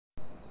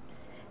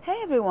Hey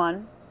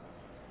everyone.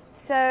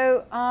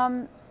 So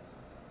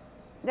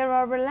there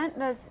are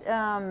relentless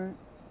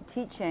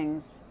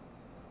teachings,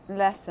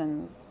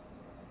 lessons,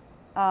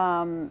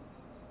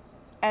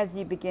 as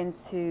you begin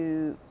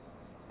to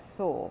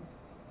thaw.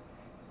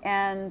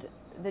 And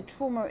the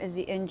trauma is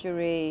the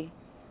injury,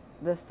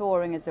 the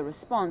thawing is the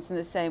response, in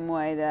the same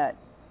way that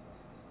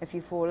if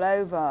you fall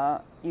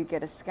over, you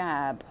get a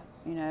scab,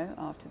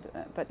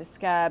 but the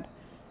scab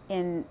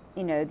in,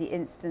 the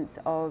instance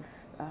of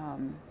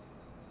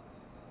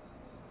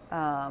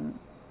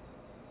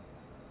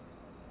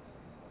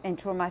in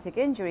traumatic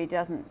injury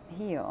doesn't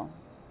heal.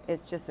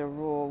 It's just a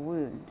raw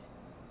wound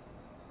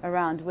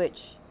around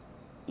which,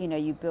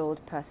 you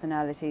build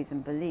personalities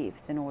and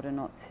beliefs in order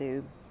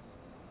to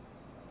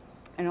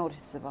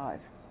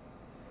survive.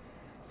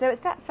 So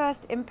it's that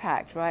first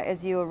impact, right,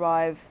 as you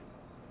arrive,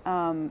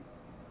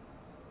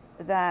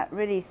 that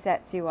really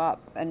sets you up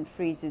and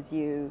freezes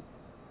you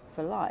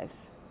for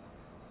life.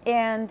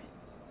 And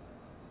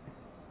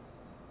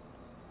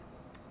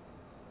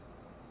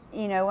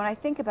when I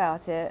think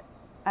about it,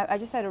 I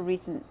just had a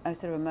recent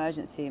sort of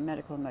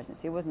medical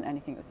emergency. It wasn't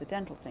anything, it was a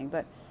dental thing.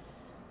 But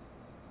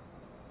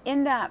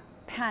in that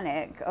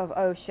panic of,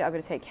 oh shit, I've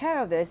got to take care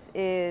of this,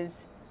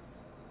 is,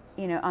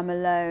 I'm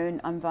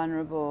alone, I'm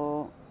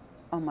vulnerable,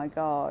 oh my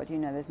God,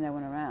 there's no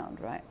one around,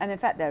 right? And in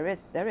fact,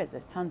 there's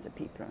tons of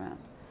people around.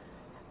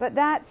 But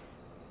that's,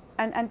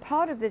 and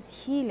part of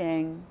this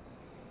healing,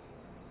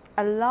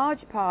 a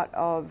large part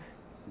of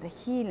the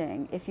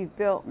healing, if you've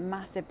built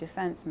massive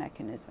defense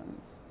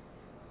mechanisms,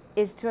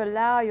 is to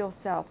allow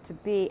yourself to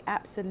be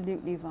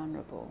absolutely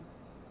vulnerable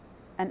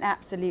and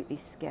absolutely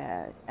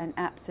scared and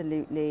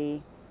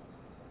absolutely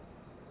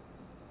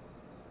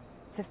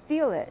to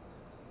feel it.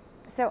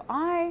 So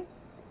I,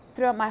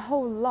 throughout my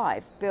whole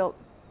life, built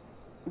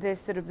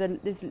this sort of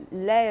these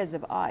layers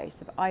of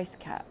ice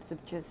caps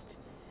of just,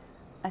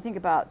 I think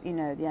about,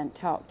 the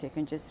Antarctic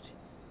and just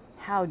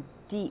how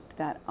deep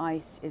that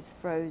ice is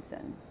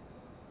frozen.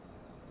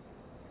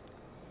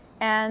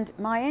 And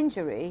my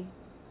injury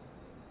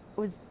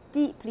was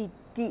deeply,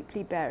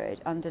 deeply buried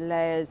under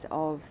layers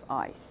of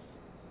ice.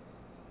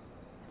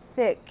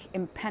 Thick,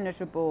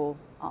 impenetrable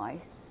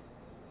ice,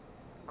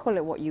 call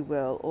it what you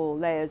will, or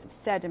layers of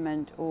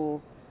sediment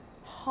or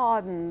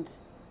hardened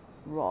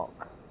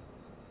rock.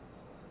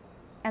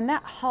 And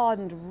that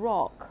hardened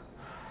rock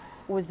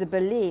was the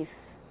belief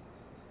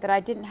that I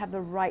didn't have the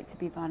right to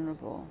be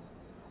vulnerable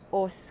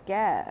or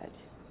scared.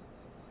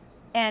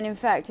 And in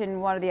fact,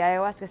 in one of the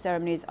ayahuasca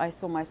ceremonies, I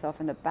saw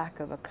myself in the back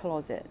of a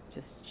closet,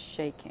 just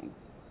shaking.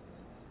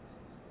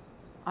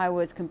 I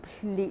was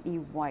completely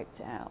wiped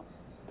out.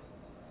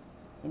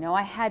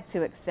 I had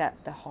to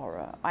accept the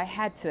horror. I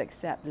had to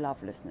accept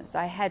lovelessness.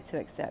 I had to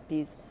accept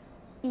these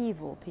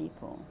evil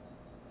people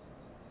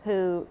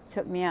who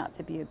took me out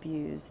to be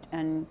abused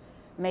and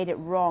made it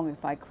wrong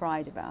if I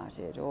cried about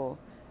it, or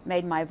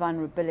made my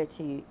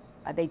vulnerability,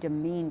 they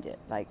demeaned it,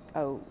 like,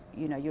 oh,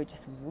 you're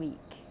just weak.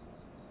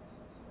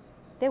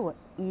 They were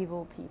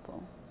evil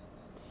people.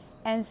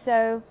 And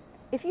so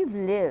if you've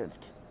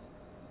lived,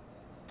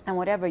 and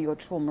whatever your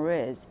trauma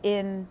is,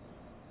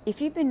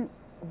 if you've been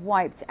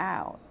wiped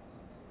out,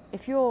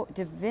 if your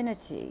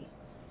divinity,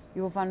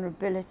 your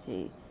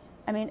vulnerability,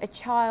 a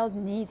child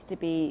needs to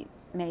be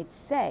made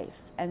safe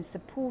and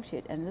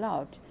supported and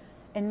loved.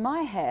 In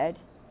my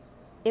head,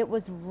 it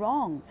was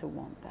wrong to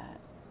want that.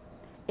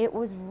 It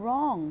was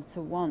wrong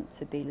to want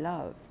to be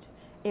loved.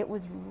 It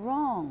was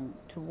wrong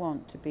to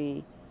want to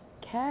be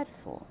cared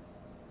for.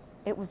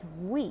 It was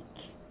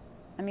weak.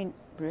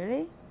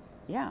 Really?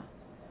 Yeah.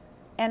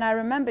 And I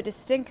remember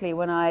distinctly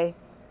when I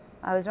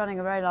was running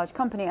a very large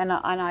company and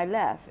I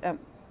left, I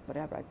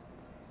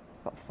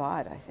got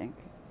fired, I think.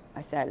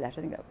 I say I left,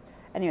 I think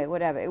anyway,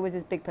 whatever. It was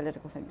this big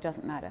political thing, it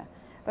doesn't matter.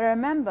 But I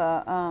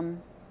remember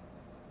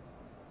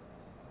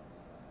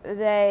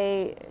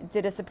they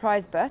did a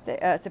surprise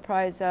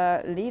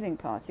leaving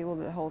party,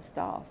 the whole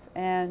staff.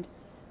 And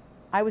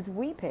I was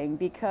weeping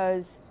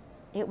because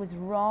it was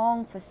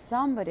wrong for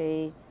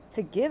somebody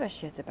to give a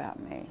shit about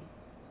me.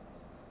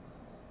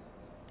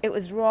 It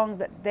was wrong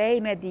that they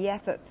made the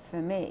effort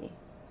for me,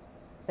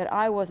 that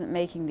I wasn't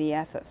making the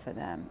effort for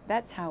them.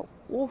 That's how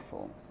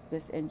awful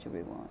this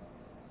injury was.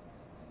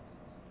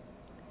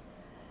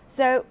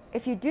 So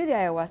if you do the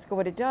ayahuasca,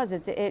 what it does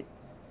is it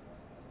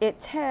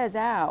tears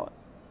out,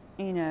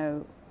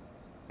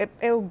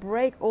 it'll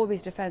break all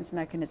these defense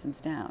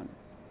mechanisms down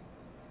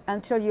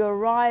until you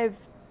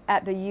arrive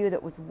at the you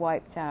that was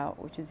wiped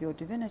out, which is your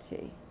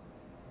divinity,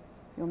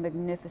 your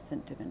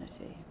magnificent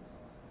divinity.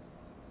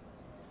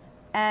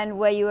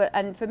 And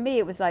and for me,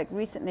 it was like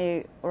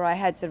recently, where I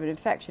had sort of an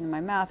infection in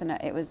my mouth, and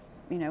it was,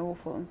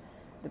 awful,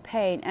 the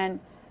pain, and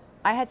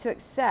I had to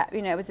accept,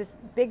 it was this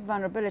big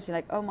vulnerability,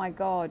 like, oh my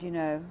God,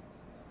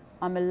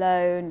 I'm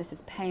alone, this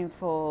is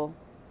painful,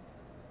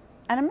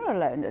 and I'm not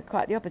alone,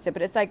 quite the opposite,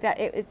 but it's like that,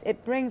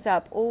 it brings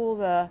up all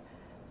the,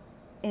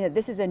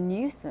 this is a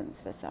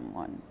nuisance for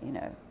someone,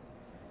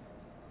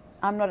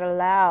 I'm not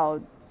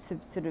allowed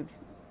to sort of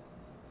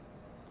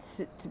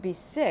to be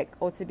sick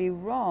or to be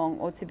wrong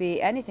or to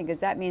be anything, because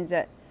that means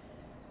that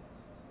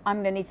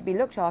I'm going to need to be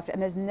looked after,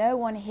 and there's no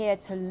one here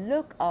to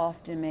look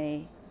after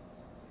me.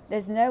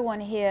 There's no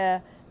one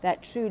here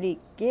that truly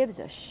gives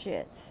a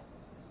shit.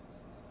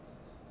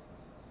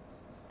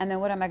 And then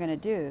what am I going to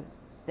do?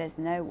 There's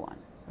no one,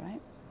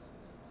 right?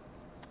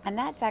 And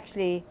that's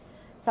actually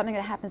something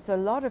that happens to a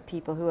lot of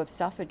people who have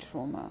suffered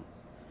trauma.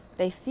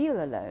 They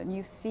feel alone.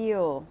 You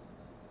feel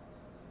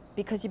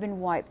because you've been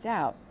wiped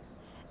out.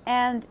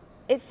 And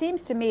it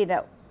seems to me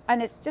that,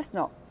 and it's just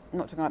not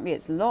talking about me,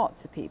 it's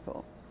lots of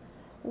people.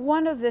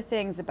 One of the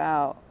things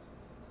about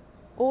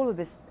all of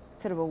this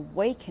sort of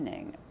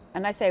awakening,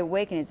 and I say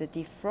awakening is a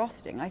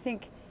defrosting, I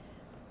think,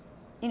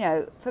 you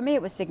know, for me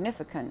it was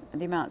significant,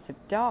 the amounts of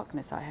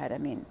darkness I had. I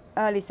mean,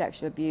 early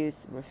sexual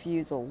abuse,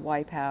 refusal,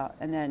 wipeout,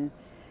 and then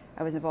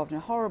I was involved in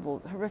a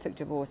horrific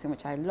divorce in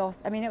which I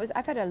lost. I mean,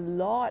 I've had a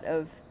lot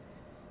of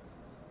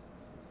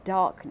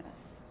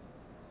darkness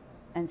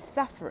and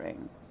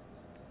suffering.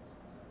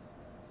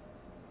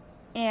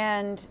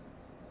 And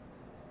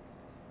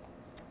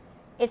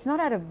it's not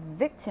out of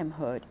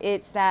victimhood.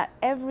 It's that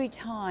every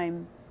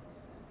time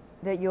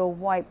that you're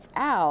wiped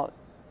out,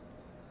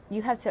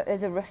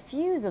 there's a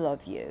refusal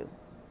of you.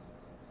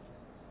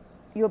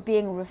 You're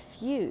being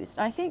refused.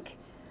 I think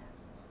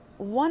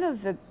one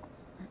of the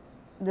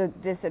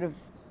sort of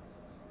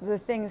the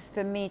things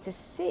for me to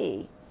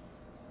see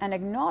and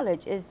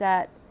acknowledge is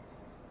that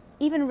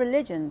even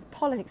religions,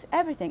 politics,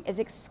 everything is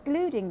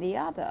excluding the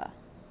other.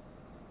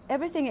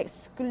 Everything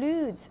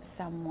excludes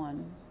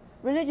someone.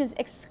 Religions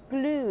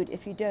exclude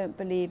if you don't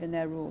believe in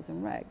their rules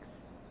and regs.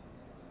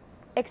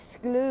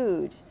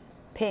 Exclude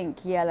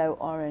pink, yellow,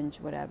 orange,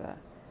 whatever.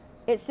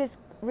 It's this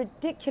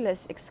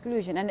ridiculous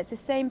exclusion. And it's the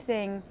same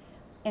thing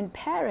in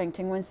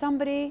parenting when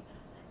somebody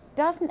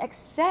doesn't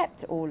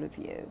accept all of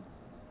you.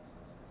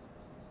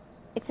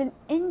 It's an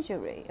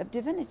injury of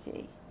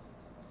divinity.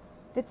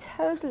 The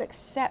total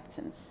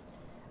acceptance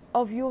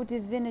of your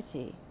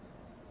divinity.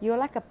 You're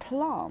like a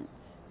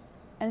plant.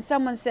 And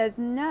someone says,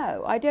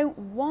 no, I don't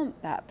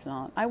want that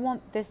plant. I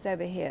want this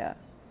over here.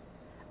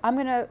 I'm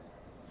going to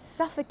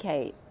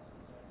suffocate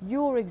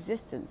your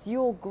existence,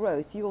 your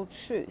growth, your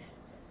truth.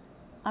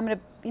 I'm going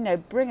to,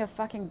 bring a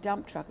fucking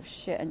dump truck of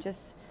shit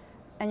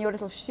and your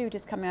little shoot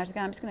is coming out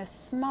again. I'm just going to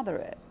smother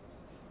it.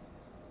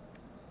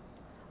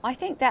 I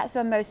think that's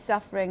where most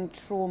suffering,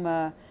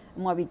 trauma,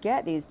 and why we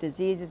get these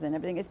diseases and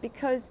everything is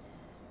because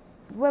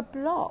we're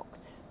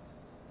blocked.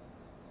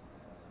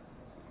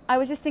 I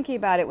was just thinking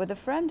about it with a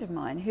friend of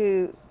mine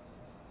who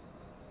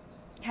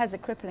has a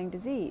crippling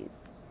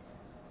disease.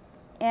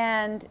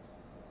 And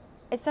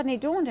it suddenly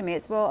dawned on me,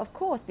 it's, well, of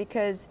course,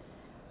 because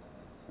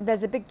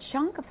there's a big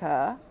chunk of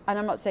her, and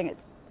I'm not saying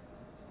it's,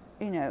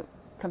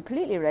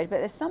 completely related, but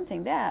there's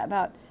something there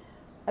about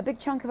a big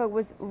chunk of her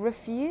was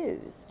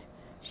refused.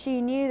 She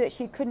knew that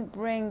she couldn't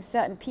bring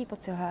certain people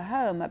to her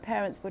home. Her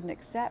parents wouldn't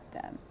accept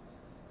them.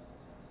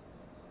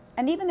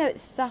 And even though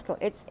it's subtle,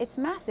 it's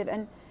massive.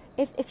 And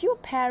if your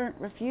parent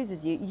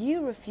refuses you,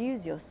 you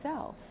refuse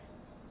yourself.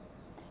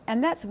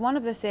 And that's one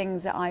of the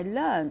things that I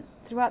learned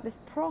throughout this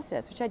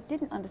process, which I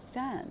didn't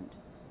understand.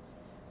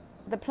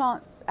 The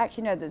plants,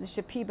 actually no, the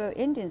Shipibo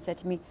Indian said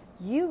to me,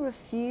 you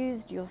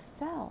refused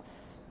yourself.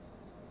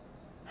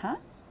 Huh?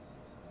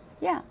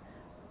 Yeah.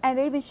 And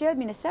they even showed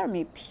me in a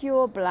ceremony,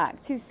 pure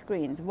black, 2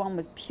 screens. One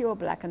was pure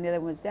black and the other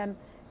was them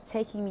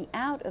taking me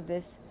out of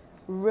this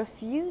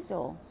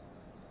refusal.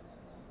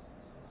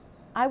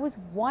 I was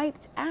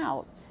wiped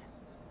out.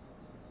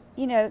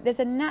 There's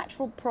a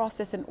natural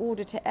process and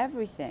order to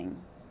everything.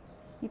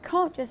 You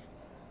can't just,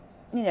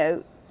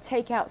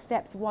 take out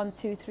steps 1,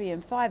 2, 3,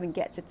 and 5 and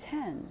get to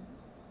 10.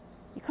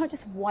 You can't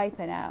just wipe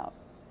it out.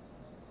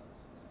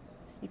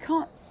 You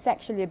can't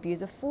sexually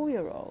abuse a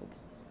 4-year-old.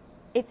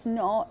 It's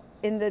not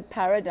in the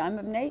paradigm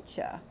of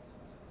nature,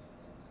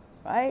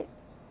 right?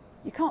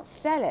 You can't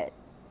sell it,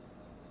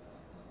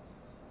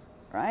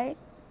 right?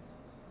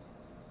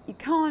 You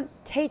can't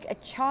take a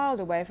child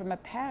away from a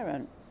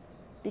parent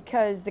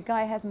because the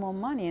guy has more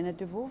money in a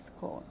divorce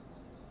court.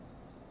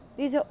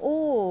 These are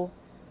all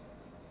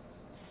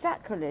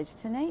sacrilege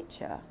to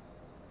nature,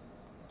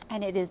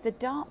 and it is the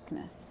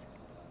darkness.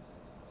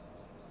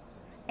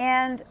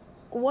 And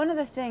one of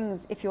the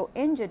things, if you're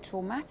injured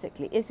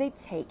traumatically, is they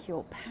take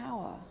your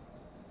power.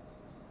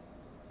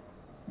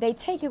 They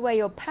take away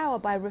your power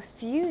by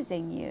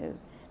refusing you.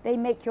 They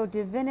make your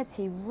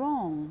divinity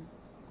wrong,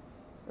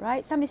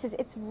 right? Somebody says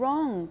it's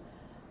wrong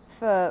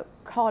for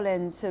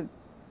Colin to,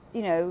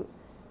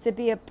 to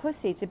be a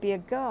pussy, to be a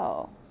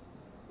girl.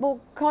 Well,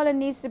 Colin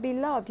needs to be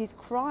loved. He's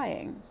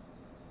crying.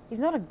 He's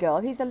not a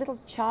girl. He's a little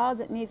child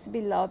that needs to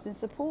be loved and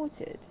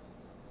supported.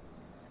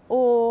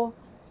 Or,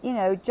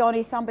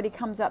 Johnny, somebody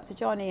comes up to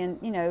Johnny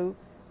and,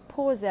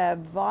 pours their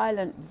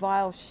violent,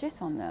 vile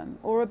shit on them.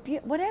 Or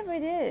whatever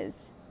it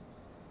is.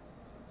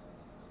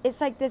 It's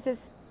like there's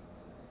this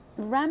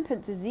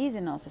rampant disease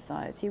in our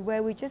society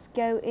where we just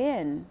go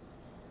in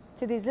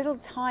to these little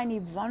tiny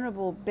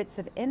vulnerable bits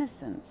of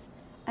innocence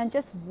and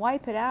just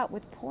wipe it out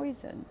with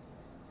poison,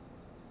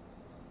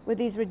 with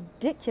these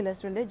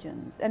ridiculous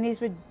religions and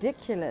these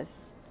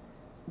ridiculous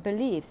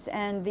beliefs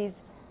and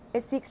these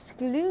It's the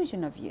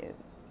exclusion of you.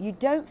 You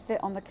don't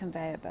fit on the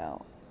conveyor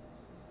belt.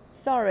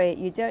 Sorry,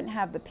 you don't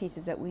have the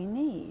pieces that we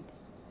need.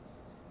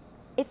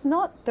 It's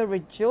not the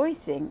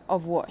rejoicing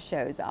of what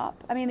shows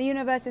up. I mean, the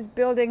universe is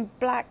building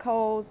black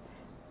holes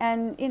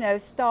and,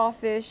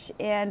 starfish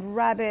and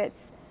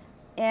rabbits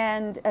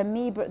and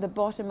amoeba at the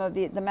bottom of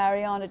the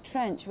Mariana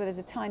Trench where there's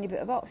a tiny bit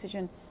of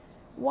oxygen.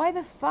 Why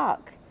the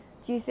fuck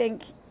do you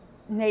think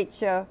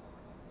nature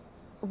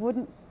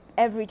wouldn't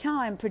every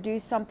time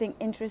produce something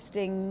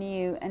interesting,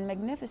 new and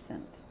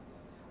magnificent?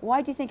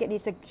 Why do you think it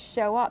needs to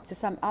show up to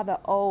some other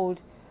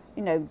old,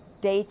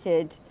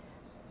 dated,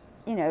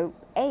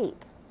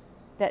 ape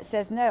that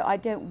says, no, I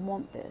don't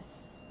want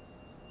this?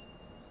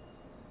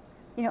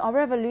 Our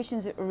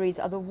revolutionaries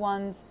are the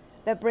ones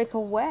that break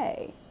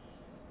away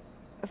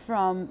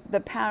from the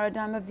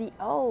paradigm of the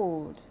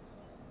old,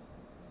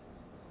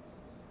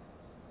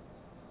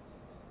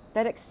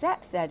 that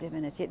accepts their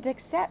divinity, it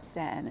accepts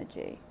their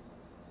energy.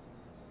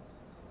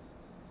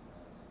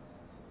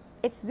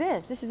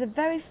 This is a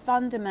very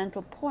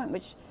fundamental point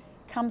which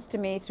comes to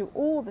me through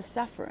all the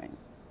suffering,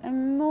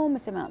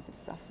 enormous amounts of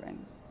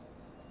suffering.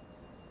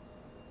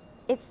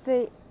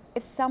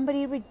 If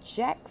somebody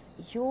rejects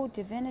your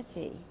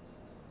divinity,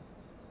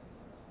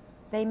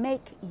 they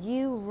make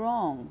you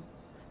wrong.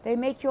 They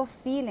make your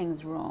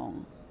feelings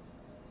wrong.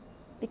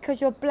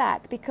 Because you're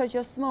black, because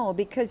you're small,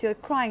 because you're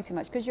crying too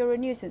much, because you're a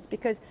nuisance,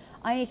 because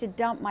I need to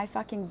dump my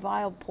fucking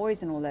vile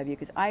poison all over you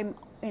because I'm,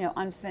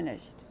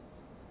 unfinished.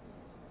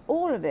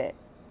 All of it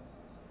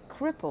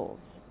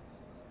cripples.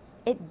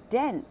 It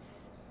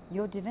dents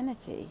your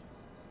divinity.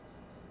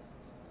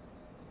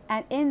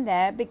 And in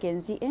there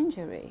begins the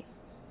injury.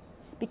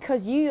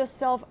 Because you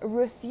yourself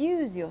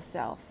refuse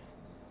yourself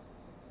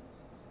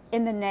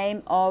in the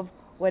name of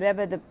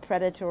whatever the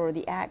predator or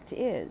the act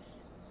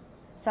is.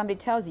 Somebody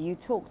tells you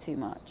talk too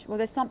much. Well,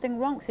 there's something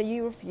wrong, so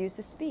you refuse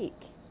to speak.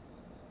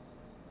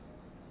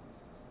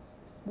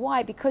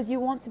 Why? Because you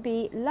want to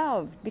be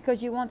loved,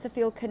 because you want to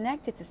feel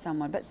connected to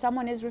someone, but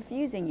someone is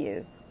refusing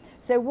you.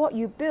 So what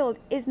you build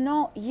is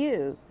not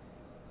you.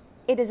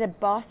 It is a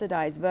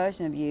bastardized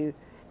version of you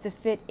to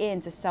fit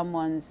into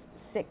someone's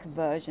sick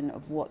version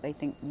of what they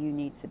think you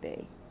need to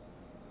be.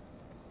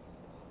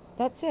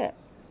 That's it.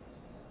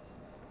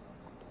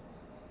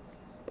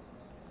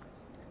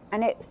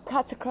 And it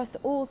cuts across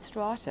all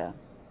strata.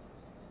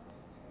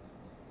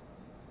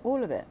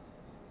 All of it.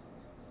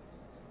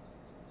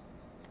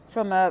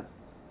 From a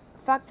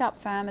fucked up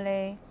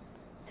family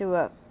to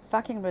a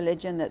fucking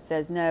religion that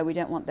says, no, we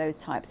don't want those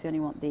types, we only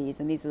want these,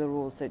 and these are the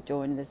rules, so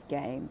join this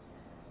game.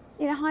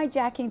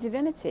 Hijacking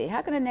divinity.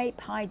 How can an ape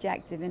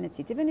hijack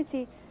divinity?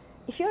 Divinity,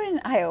 if you're in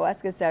an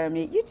ayahuasca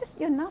ceremony,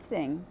 you're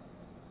nothing.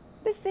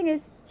 This thing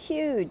is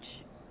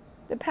huge.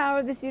 The power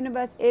of this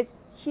universe is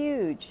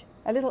huge.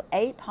 A little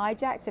ape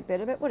hijacked a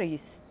bit of it. What are you,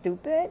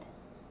 stupid?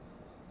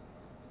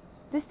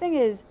 This thing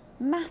is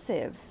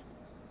massive.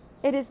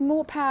 It is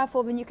more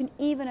powerful than you can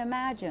even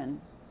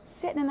imagine.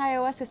 Sit in an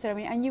ayahuasca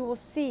ceremony and you will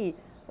see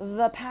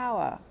the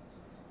power.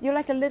 You're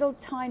like a little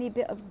tiny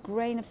bit of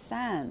grain of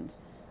sand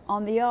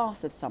on the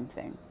arse of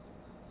something.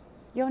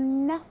 You're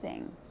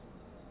nothing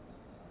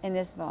in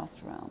this vast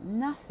realm.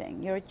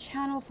 Nothing. You're a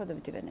channel for the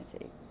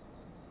divinity.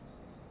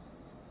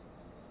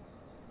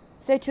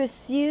 So to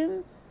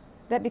assume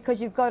that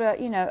because you've got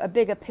a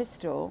bigger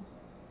pistol,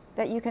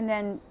 that you can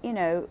then,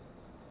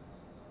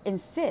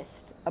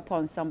 insist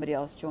upon somebody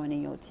else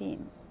joining your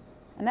team.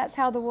 And that's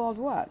how the world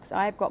works.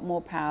 I've got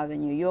more power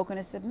than you. You're going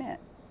to submit.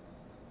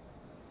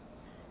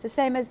 It's the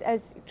same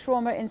as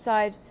trauma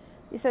inside.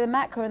 You say the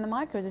macro and the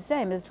micro is the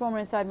same as trauma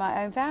inside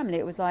my own family.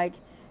 It was like,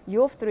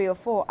 you're 3 or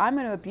 4, I'm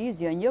going to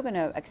abuse you and you're going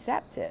to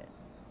accept it.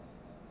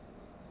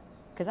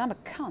 Because I'm a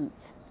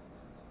cunt.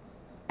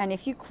 And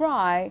if you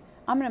cry,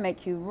 I'm going to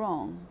make you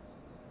wrong.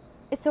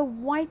 It's a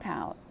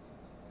wipeout.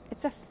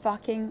 It's a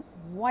fucking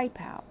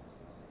wipeout.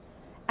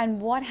 And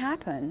what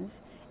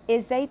happens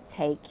is they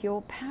take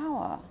your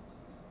power.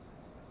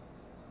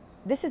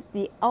 This is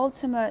the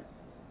ultimate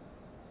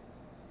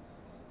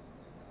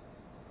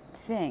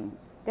thing.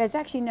 There's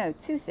actually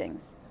two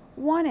things.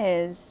 One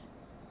is,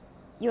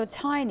 you're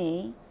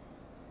tiny.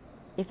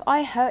 If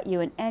I hurt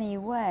you in any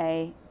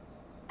way,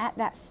 at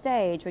that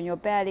stage when you're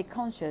barely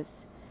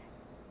conscious,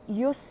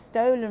 you're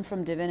stolen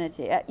from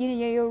divinity.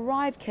 You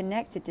arrive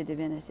connected to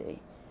divinity.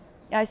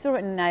 I saw it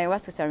in an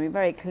ayahuasca ceremony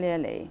very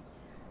clearly.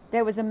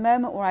 There was a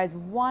moment where I was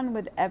one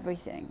with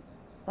everything.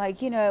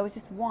 It was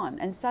just one.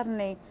 And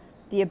suddenly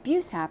the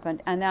abuse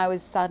happened and I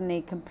was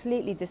suddenly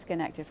completely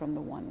disconnected from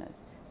the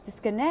oneness.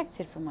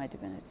 Disconnected from my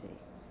divinity.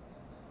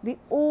 We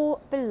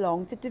all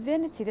belong to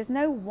divinity. There's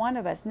no one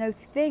of us, no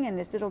thing in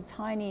this little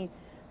tiny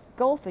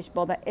goldfish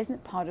bowl that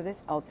isn't part of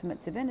this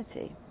ultimate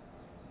divinity.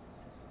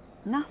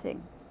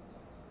 Nothing.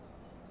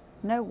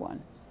 No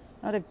one.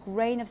 Not a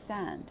grain of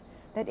sand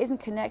that isn't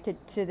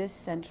connected to this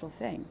central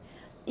thing.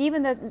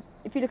 Even though,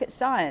 if you look at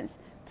science,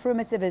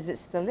 primitive as it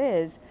still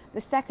is,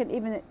 the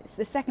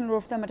second law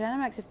of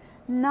thermodynamics is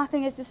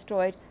nothing is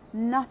destroyed,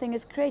 nothing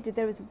is created.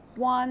 There is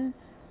one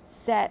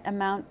set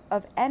amount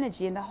of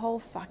energy in the whole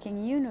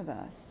fucking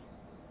universe.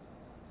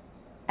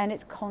 And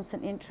it's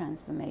constantly in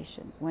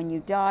transformation. When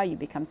you die, you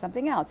become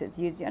something else. It's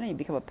used, I don't know, you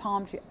become a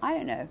palm tree. I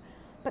don't know.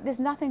 But there's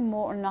nothing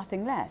more and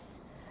nothing less.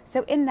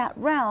 So in that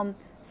realm,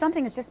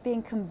 something is just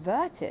being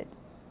converted,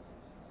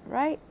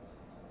 right?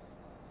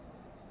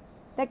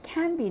 There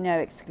can be no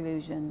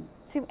exclusion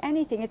to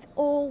anything. It's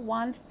all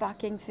one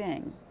fucking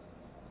thing.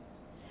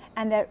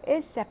 And there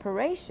is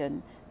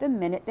separation the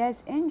minute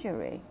there's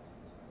injury.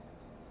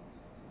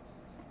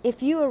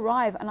 If you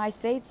arrive and I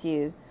say to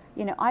you,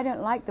 you know, I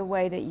don't like the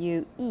way that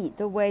you eat,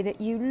 the way that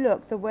you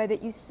look, the way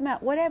that you smell,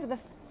 whatever the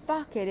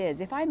fuck it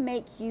is, if I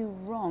make you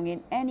wrong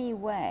in any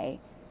way,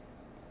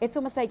 it's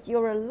almost like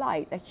you're a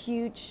light, a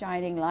huge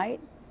shining light,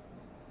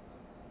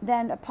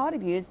 then a part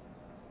of you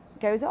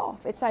goes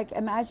off. It's like,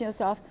 imagine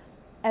yourself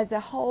as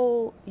a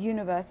whole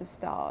universe of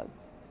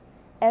stars.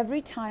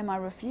 Every time I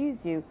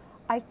refuse you,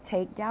 I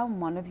take down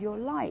one of your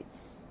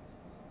lights.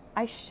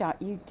 I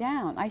shut you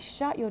down. I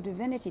shut your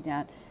divinity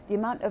down. The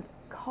amount of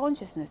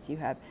consciousness you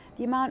have,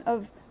 the amount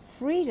of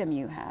freedom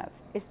you have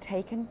is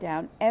taken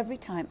down every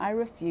time I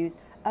refuse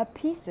a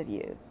piece of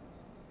you.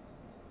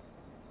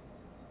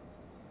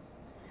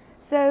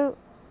 So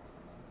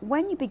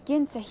when you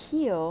begin to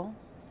heal,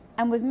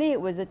 and with me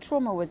the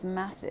trauma was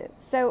massive.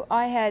 So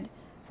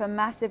for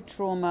massive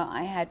trauma,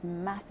 I had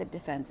massive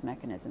defense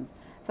mechanisms.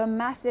 For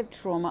massive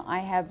trauma, I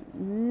have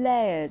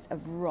layers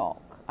of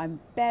rock. I'm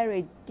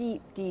buried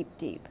deep, deep,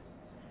 deep.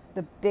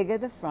 The bigger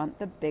the front,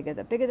 the bigger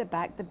the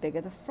back, the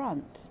bigger the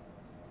front.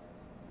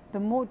 The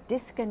more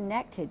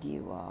disconnected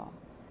you are,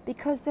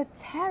 because the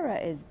terror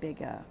is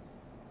bigger.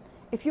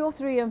 If you're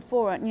 3 and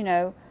 4 and, you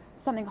know,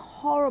 something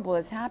horrible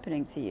is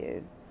happening to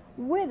you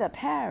with a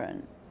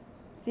parent,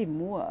 it's even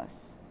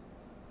worse.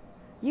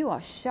 You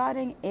are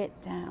shutting it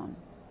down.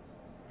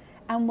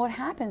 And what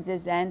happens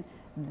is then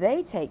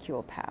they take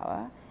your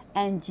power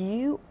and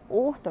you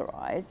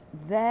authorize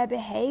their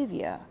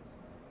behavior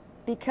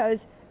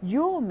because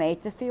you're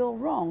made to feel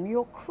wrong.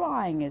 Your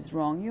crying is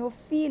wrong. Your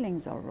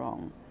feelings are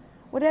wrong.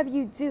 Whatever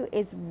you do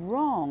is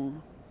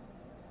wrong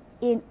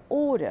in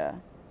order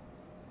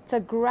to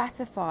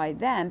gratify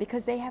them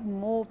because they have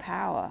more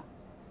power.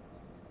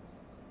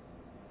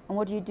 And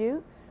what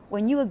do?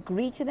 When you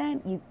agree to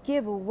them, you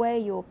give away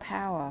your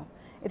power.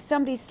 If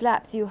somebody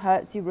slaps you,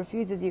 hurts you,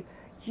 refuses you,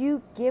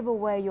 you give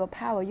away your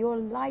power. Your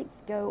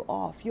lights go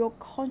off. Your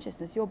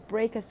consciousness, your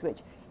breaker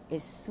switch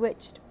is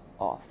switched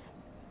off.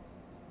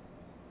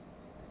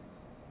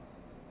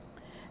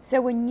 So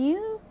when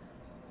you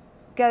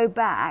go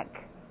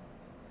back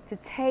to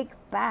take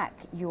back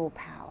your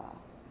power,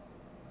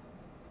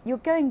 you're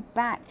going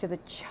back to the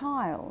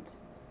child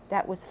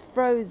that was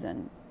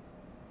frozen,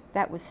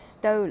 that was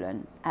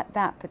stolen at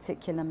that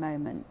particular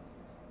moment.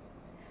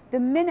 The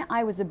minute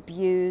I was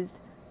abused,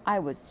 I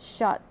was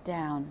shut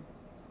down.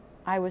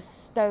 I was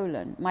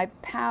stolen. My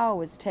power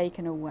was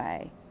taken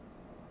away.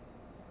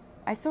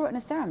 I saw it in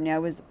a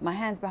ceremony. My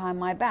hands behind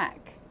my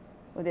back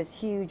with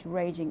this huge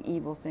raging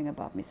evil thing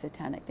above me,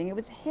 satanic thing. It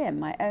was him,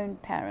 my own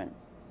parent.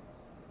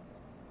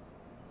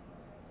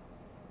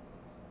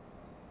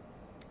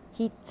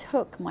 He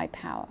took my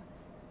power.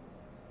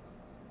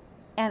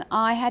 And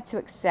I had to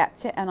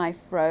accept it, and I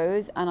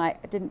froze, and I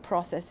didn't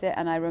process it,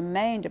 and I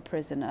remained a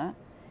prisoner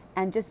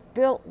and just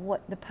built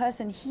what the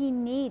person he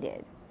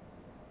needed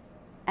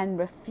and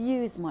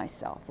refused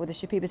myself. Well, the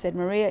Shipiba said,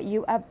 Maria,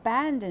 you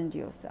abandoned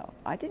yourself.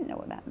 I didn't know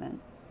what that meant.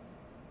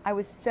 I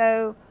was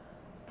so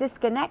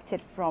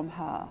disconnected from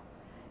her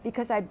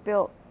because I'd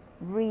built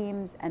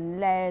reams and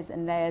layers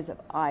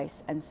of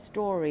ice and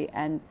story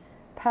and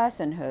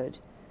personhood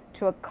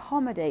to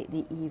accommodate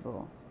the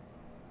evil.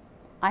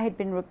 I had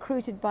been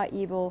recruited by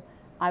evil.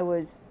 I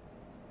was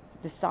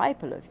a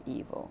disciple of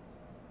evil.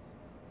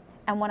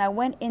 And when I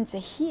went in to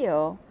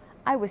heal,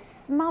 I was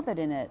smothered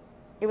in it.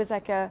 It was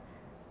like a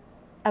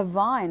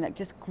vine that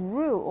just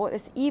grew. All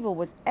this evil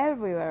was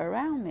everywhere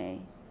around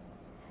me.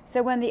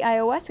 So when the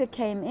ayahuasca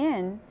came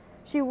in,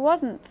 she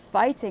wasn't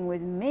fighting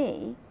with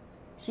me.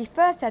 She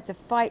first had to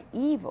fight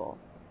evil.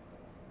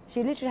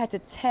 She literally had to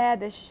tear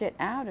this shit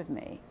out of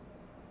me.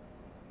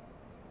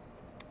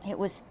 It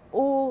was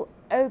all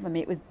over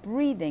me. It was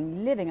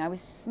breathing, living. I was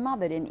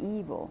smothered in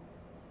evil.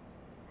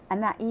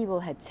 And that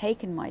evil had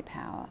taken my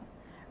power,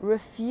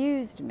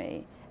 refused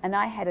me, and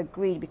I had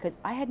agreed because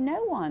I had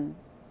no one.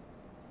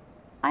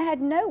 I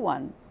had no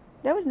one.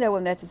 There was no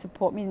one there to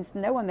support me, and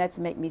no one there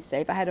to make me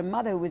safe. I had a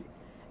mother who was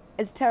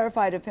as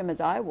terrified of him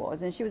as I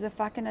was, and she was a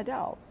fucking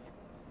adult.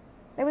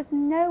 There was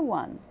no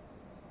one.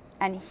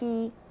 And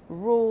he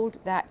ruled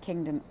that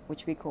kingdom,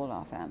 which we call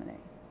our family.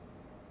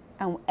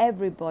 And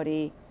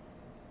everybody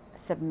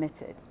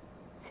submitted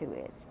to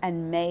it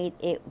and made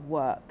it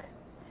work.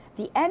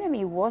 The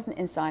enemy wasn't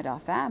inside our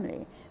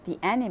family. The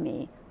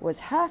enemy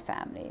was her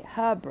family,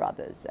 her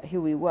brothers,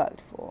 who we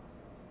worked for.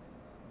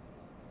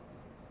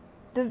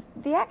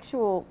 The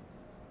actual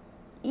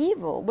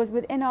evil was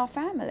within our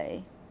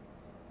family.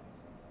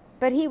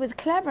 But he was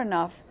clever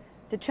enough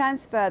to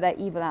transfer that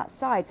evil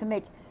outside, to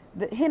make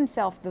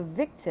himself the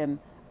victim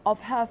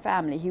of her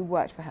family who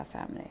worked for her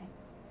family.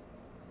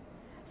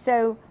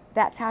 So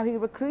that's how he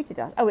recruited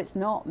us. Oh, it's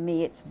not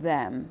me, it's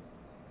them.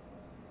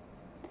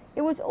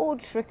 It was all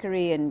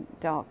trickery and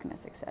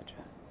darkness, etc.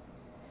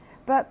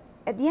 But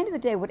at the end of the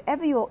day,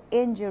 whatever your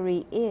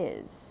injury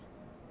is,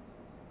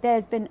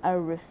 there's been a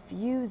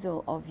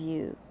refusal of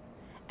you.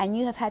 And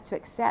you have had to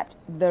accept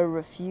the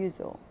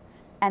refusal.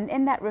 And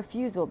in that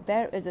refusal,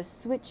 there is a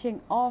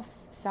switching off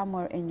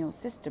somewhere in your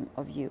system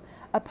of you.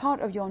 A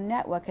part of your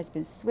network has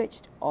been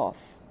switched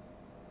off.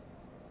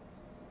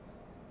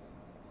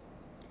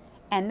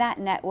 And that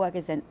network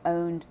is then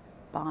owned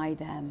by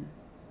them.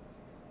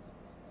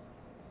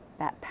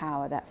 That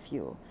power, that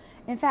fuel.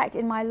 In fact,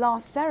 in my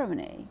last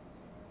ceremony,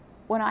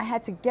 when I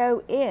had to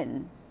go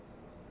in,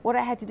 what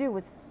I had to do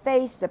was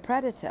face the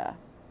predator.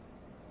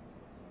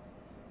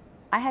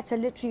 I had to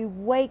literally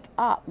wake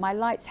up. My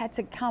lights had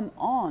to come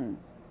on.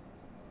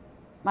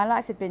 My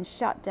lights had been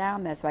shut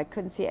down there, so I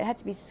couldn't see it. It had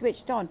to be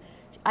switched on.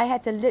 I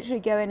had to literally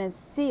go in and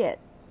see it.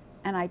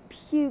 And I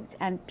puked,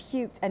 and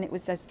it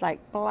was just like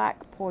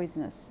black,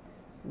 poisonous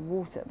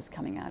water that was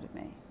coming out of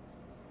me.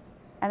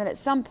 And then at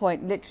some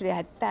point, literally, I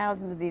had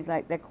thousands of these,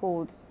 like they're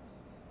called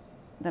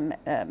the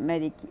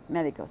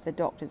medicos, the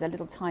doctors, they're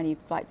little tiny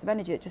flights of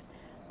energy that just,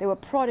 they were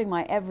prodding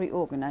my every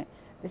organ.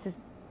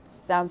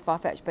 Sounds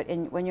far-fetched, but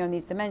when you're in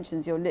these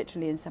dimensions, you're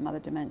literally in some other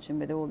dimension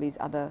with all these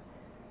other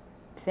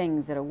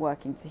things that are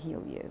working to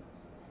heal you.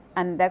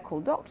 And they're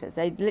called doctors.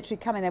 They literally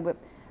come in there,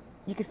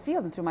 you could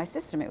feel them through my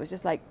system. It was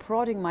just like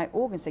prodding my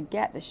organs to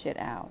get the shit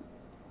out.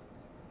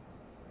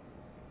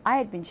 I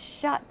had been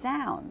shut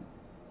down.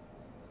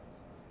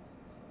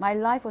 My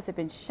life force had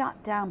been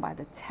shut down by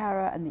the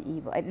terror and the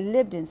evil. It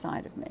lived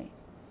inside of me.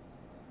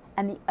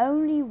 And the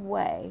only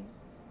way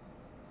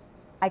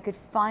I could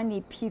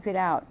finally puke it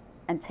out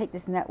and take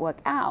this network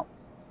out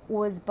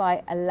was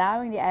by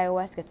allowing the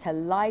ayahuasca to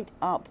light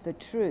up the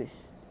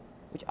truth,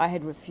 which I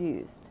had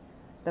refused.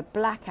 The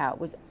blackout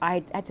was,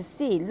 I had to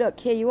see, look,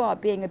 here you are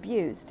being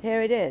abused.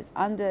 Here it is,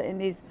 in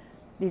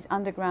these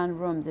underground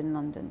rooms in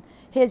London.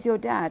 Here's your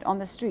dad on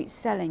the street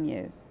selling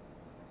you.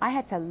 I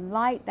had to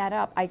light that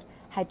up. I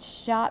had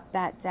shut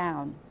that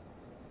down.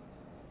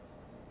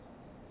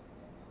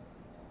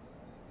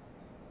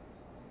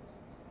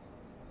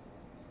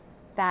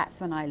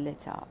 That's when I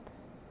lit up.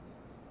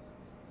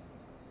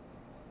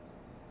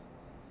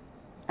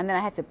 And then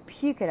I had to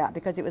puke it out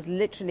because it was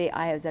literally,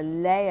 I was a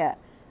layer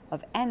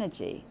of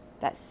energy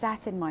that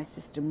sat in my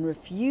system,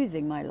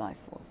 refusing my life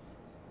force.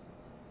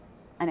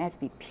 And it had to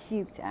be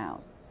puked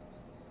out.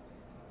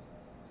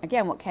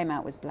 Again, what came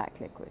out was black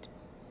liquid.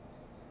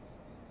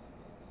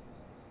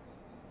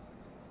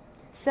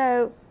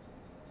 So,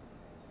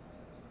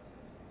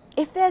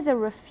 if there's a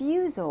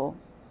refusal,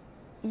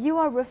 you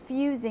are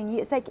refusing.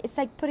 It's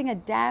like putting a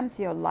dam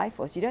to your life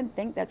force. You don't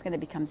think that's going to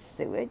become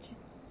sewage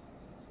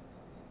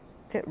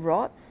if it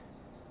rots.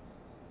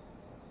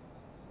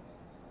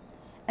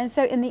 And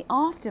so in the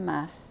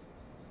aftermath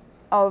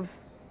of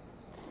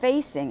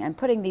facing and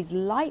putting these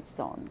lights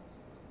on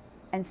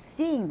and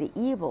seeing the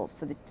evil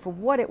for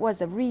what it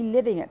was, of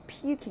reliving it,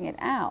 puking it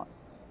out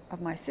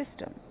of my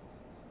system,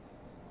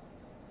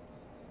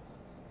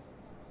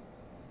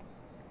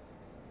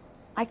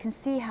 I can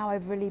see how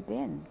I've really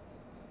been,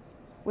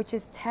 which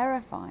is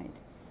terrified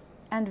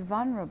and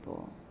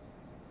vulnerable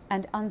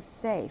and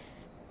unsafe,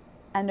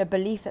 and a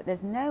belief that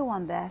there's no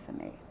one there for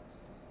me,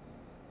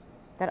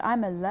 that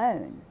I'm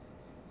alone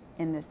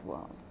in this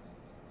world,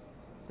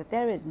 that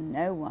there is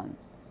no one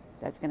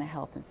that's going to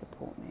help and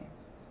support me.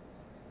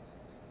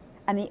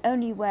 And the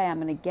only way I'm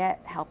going to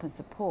get help and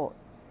support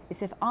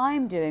is if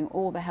I'm doing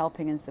all the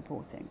helping and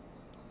supporting.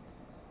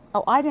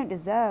 Oh, I don't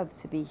deserve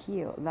to be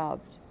healed,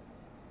 loved.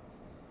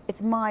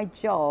 It's my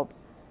job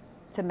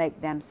to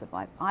make them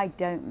survive. I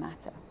don't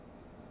matter.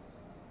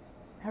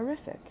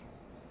 Horrific.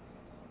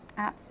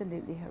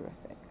 Absolutely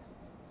horrific.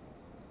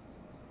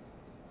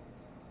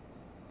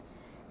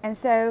 And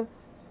so,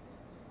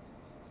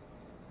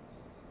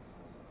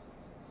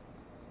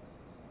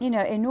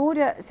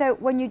 so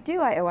when you do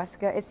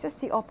ayahuasca, it's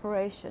just the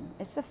operation.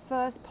 It's the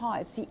first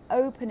part. It's the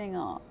opening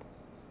up.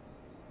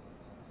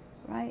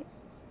 Right?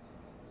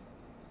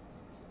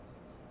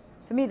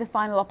 For me, the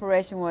final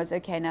operation was,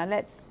 okay, now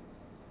let's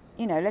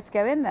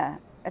go in there.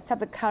 Let's have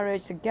the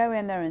courage to go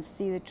in there and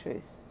see the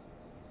truth.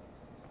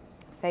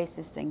 Face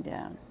this thing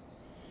down.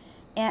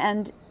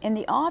 And in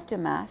the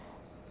aftermath,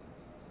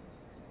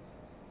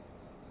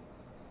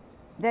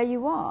 there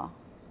you are.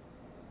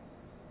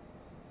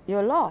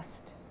 You're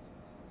lost,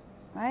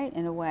 right,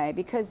 in a way,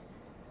 because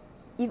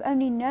you've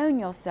only known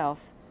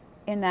yourself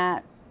in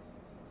that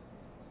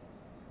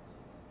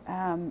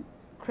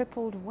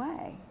crippled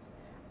way.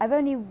 I've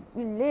only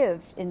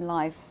lived in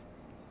life,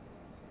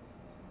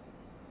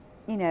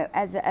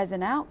 as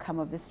an outcome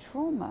of this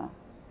trauma,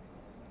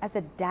 as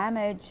a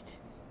damaged,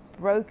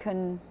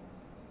 broken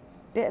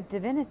bit of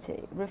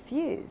divinity,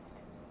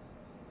 refused,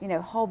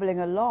 hobbling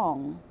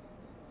along,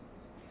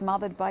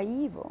 smothered by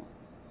evil.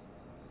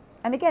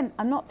 And again,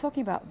 I'm not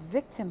talking about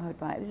victimhood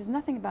by it. This is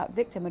nothing about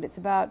victimhood. It's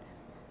about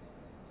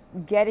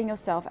getting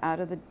yourself out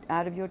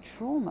of your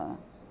trauma.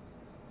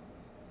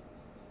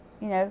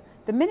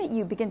 The minute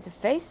you begin to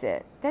face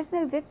it, there's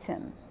no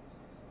victim.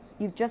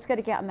 You've just got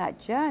to get on that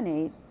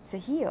journey to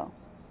heal,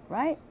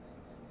 right?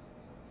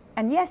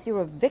 And yes,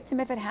 you're a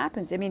victim if it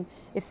happens. I mean,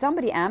 if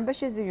somebody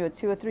ambushes you at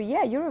 2 or 3,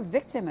 yeah, you're a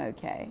victim,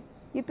 okay?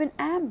 You've been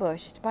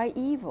ambushed by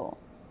evil.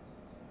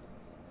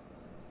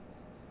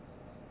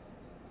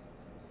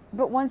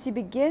 But once you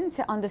begin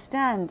to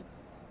understand,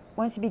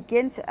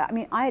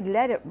 I had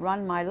let it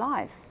run my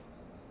life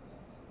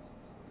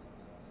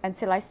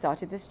until I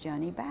started this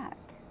journey back.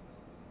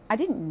 I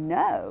didn't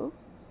know.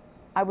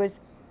 I was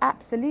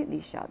absolutely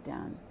shut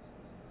down.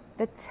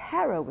 The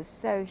terror was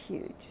so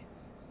huge.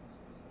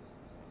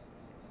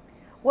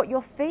 What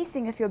you're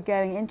facing if you're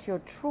going into your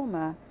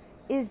trauma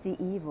is the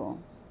evil.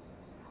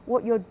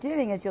 What you're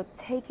doing is you're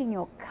taking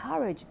your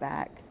courage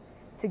back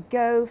to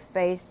go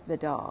face the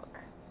dark.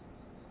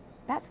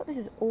 That's what this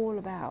is all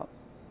about.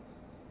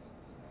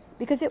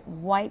 Because it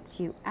wiped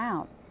you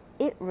out.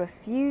 It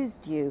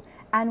refused you.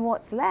 And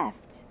what's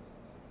left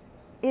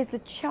is the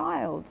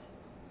child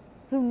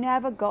who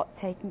never got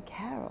taken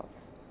care of.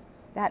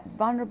 That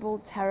vulnerable,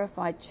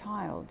 terrified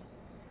child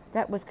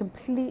that was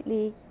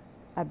completely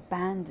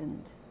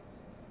abandoned.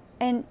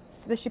 In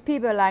the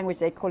Shipibo language,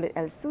 they call it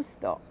el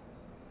susto.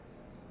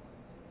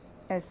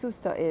 El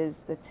susto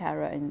is the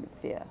terror and the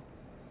fear.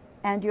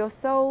 And your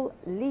soul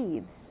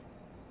leaves.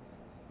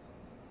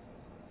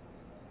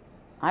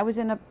 I was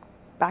in the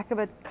back of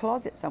a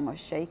closet somewhere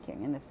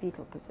shaking in the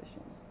fetal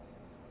position.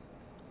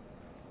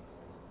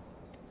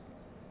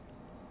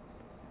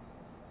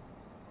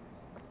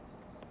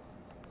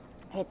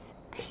 It's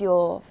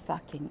pure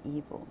fucking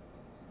evil.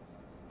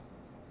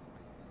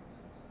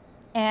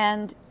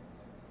 And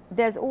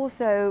there's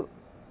also,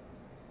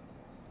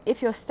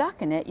 if you're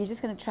stuck in it, you're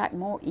just going to attract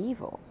more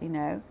evil, you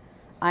know.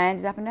 I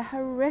ended up in a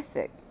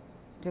horrific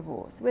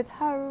divorce with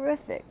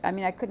horrific,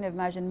 I couldn't have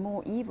imagined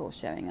more evil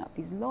showing up.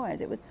 These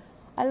lawyers,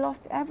 I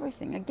lost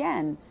everything.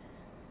 Again,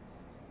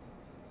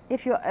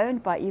 if you're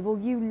owned by evil,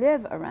 you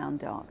live around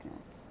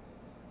darkness.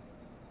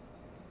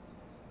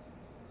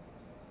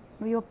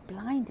 Well, you're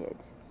blinded.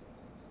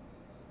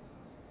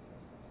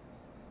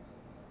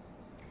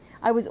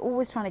 I was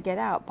always trying to get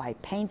out by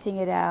painting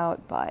it out,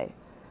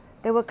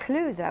 there were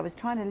clues that I was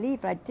trying to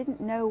leave, but I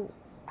didn't know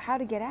how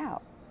to get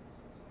out.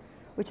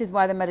 Which is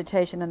why the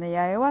meditation and the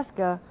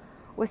ayahuasca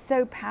were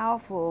so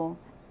powerful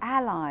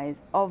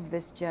allies of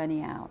this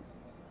journey out.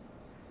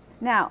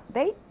 Now,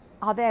 they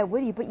are there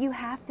with you, but you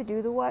have to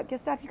do the work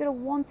yourself. You've got to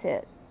want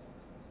it.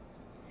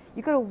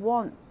 You've got to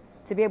want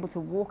to be able to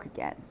walk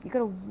again. You've got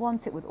to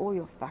want it with all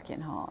your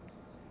fucking heart.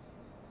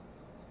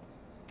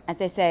 As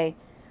they say,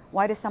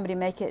 why does somebody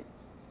make it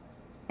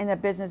in their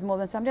business more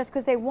than somebody else?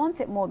 Because they want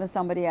it more than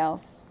somebody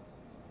else.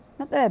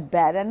 Not that they're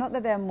better, not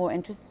that they're more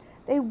interested.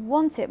 They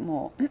want it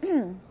more.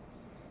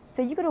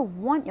 So you've got to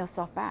want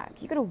yourself back.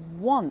 You've got to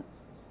want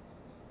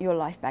your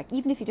life back.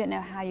 Even if you don't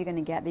know how you're going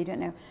to get there, you don't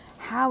know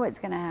how it's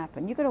going to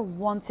happen. You've got to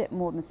want it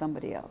more than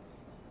somebody else.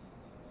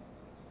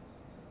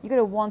 You've got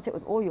to want it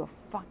with all your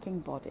fucking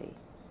body.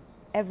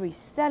 Every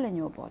cell in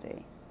your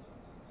body.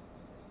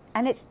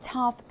 And it's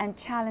tough and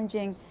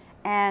challenging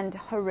and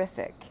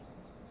horrific.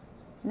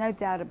 No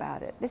doubt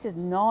about it. This is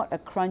not a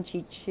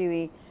crunchy,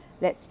 chewy,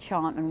 let's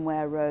chant and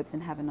wear robes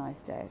and have a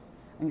nice day.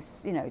 And,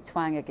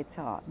 twang a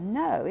guitar.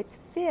 No, it's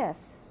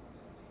fierce.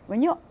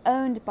 When you're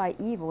owned by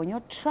evil, when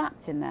you're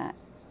trapped in that,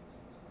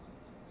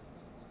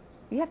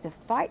 you have to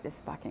fight this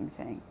fucking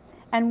thing.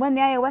 And when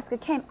the ayahuasca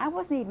came, I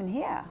wasn't even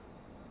here.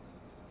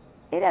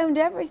 It owned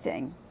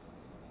everything.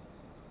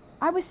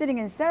 I was sitting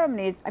in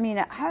ceremonies,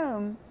 at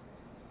home.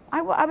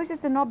 I was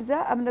just an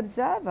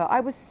observer. I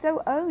was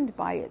so owned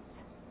by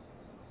it.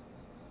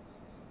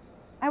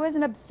 I was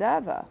an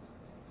observer,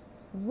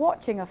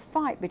 watching a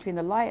fight between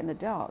the light and the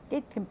dark.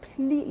 It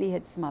completely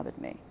had smothered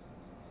me.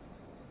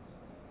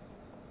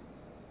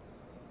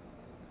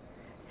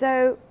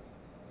 So,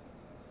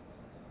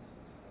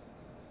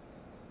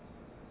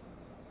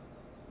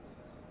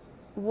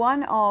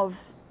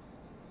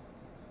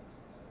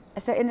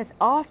 in this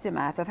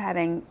aftermath of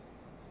having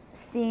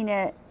seen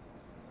it,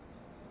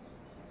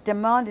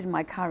 demanded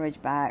my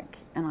courage back,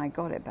 and I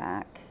got it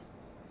back,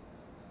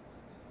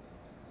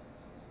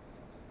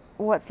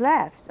 what's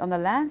left on the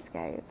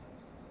landscape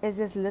is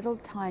this little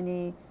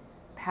tiny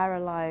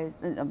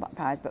not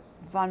paralyzed, but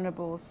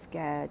vulnerable,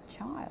 scared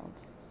child.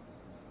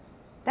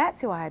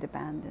 That's who I had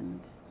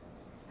abandoned.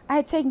 I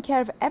had taken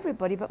care of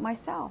everybody but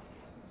myself.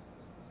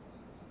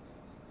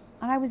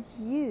 And I was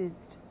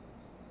used,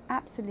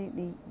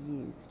 absolutely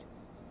used.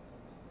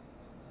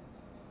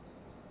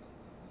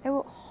 They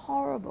were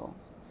horrible,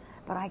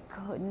 but I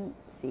couldn't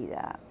see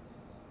that.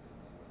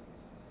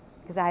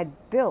 Because I had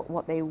built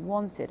what they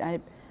wanted. I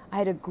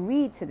had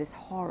agreed to this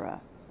horror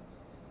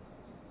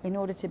in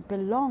order to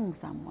belong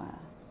somewhere.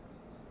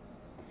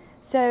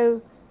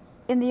 So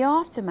in the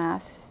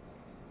aftermath,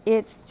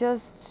 it's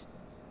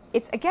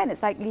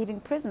like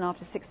leaving prison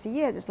after 60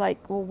 years. It's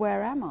like, well,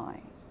 where am I?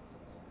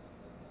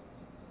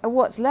 And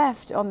what's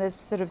left on this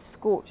sort of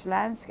scorched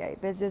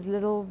landscape is this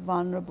little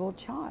vulnerable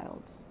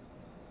child,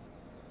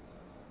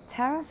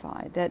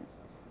 terrified, that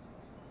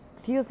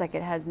feels like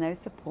it has no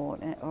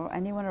support or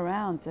anyone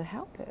around to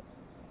help it.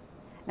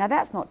 Now,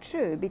 that's not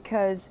true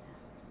because,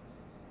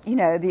 you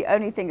know, the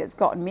only thing that's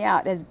gotten me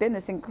out has been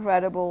this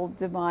incredible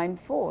divine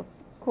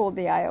force called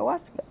the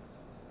ayahuasca.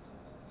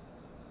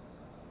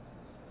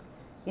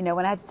 You know,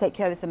 when I had to take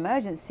care of this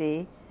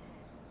emergency,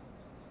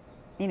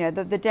 you know,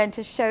 the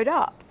dentist showed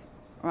up,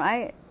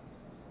 right?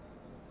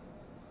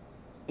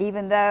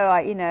 Even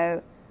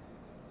though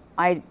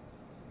I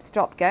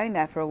stopped going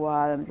there for a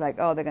while and was like,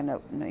 oh, they're going to,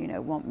 you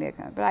know, want me.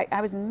 But I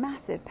was in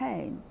massive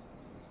pain.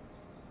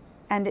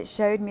 And it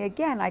showed me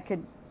again,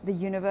 the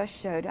universe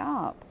showed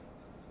up.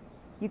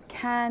 You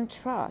can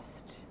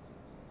trust.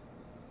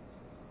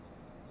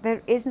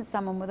 There isn't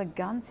someone with a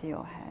gun to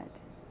your head.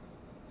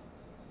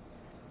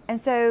 And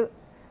so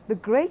the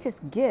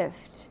greatest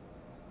gift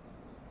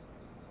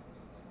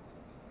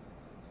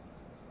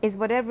is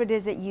whatever it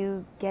is that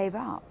you gave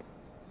up,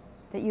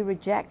 that you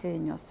rejected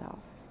in yourself.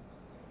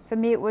 For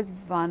me, it was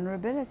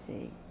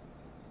vulnerability.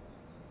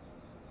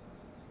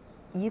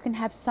 You can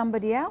have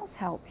somebody else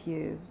help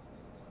you.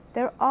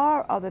 There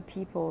are other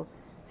people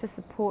to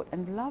support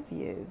and love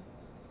you.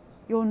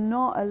 You're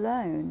not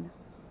alone.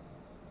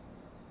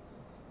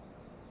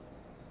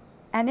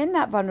 And in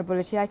that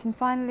vulnerability, I can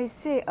finally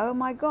see, oh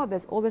my God,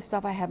 there's all this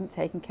stuff I haven't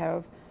taken care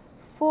of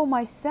for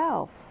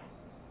myself.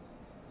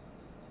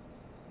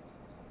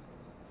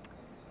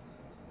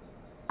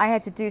 I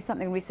had to do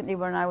something recently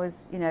when I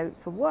was, you know,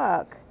 for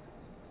work,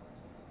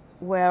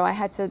 where I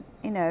had to,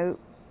 you know,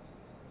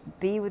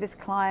 be with this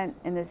client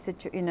in this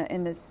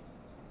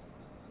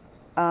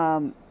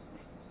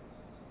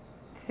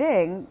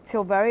thing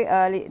till very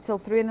early, till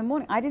 3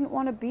 a.m. I didn't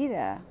want to be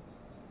there.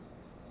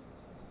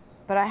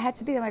 But I had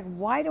to be there. I'm like,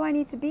 why do I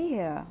need to be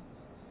here?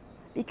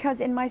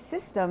 Because in my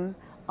system,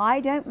 I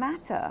don't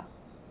matter.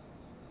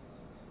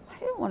 I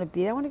don't want to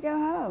be there. I want to go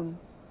home.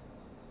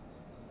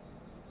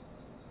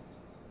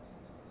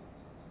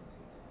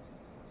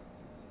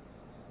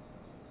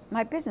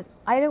 My business.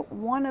 I don't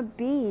want to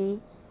be,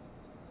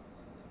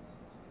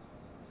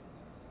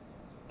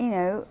 you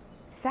know,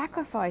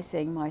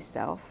 sacrificing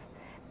myself.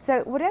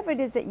 So whatever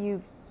it is that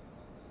you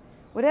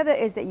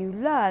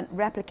learn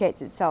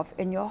replicates itself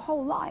in your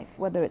whole life,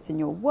 whether it's in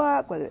your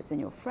work, whether it's in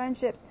your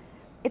friendships,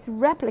 it's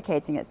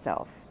replicating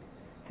itself.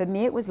 For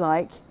me, it was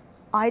like,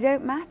 I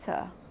don't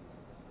matter.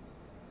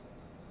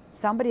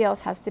 Somebody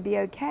else has to be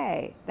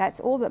okay.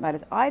 That's all that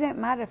matters. I don't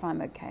matter if I'm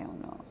okay or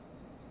not.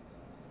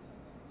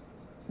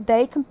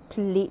 They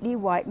completely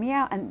wiped me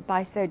out, and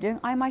by so doing,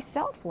 I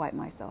myself wiped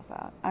myself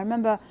out. I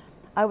remember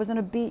I was on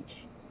a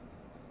beach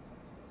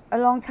a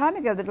long time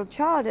ago, the little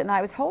child, and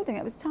I was holding it.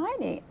 It was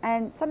tiny,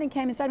 and something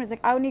came inside me. It was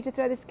like, I would need to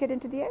throw this kid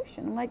into the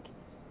ocean. I'm like,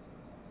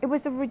 it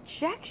was the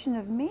rejection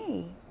of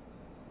me,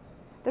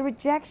 the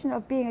rejection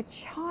of being a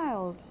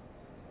child.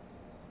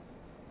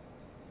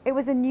 It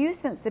was a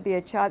nuisance to be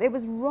a child. It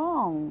was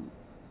wrong.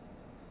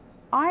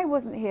 I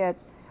wasn't here.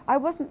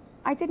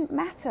 I didn't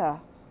matter.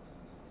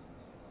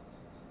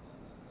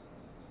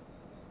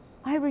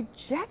 I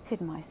rejected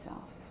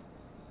myself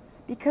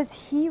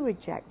because they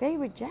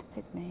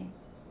rejected me.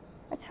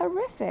 It's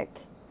horrific.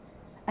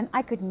 And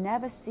I could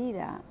never see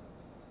that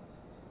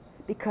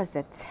because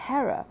the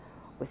terror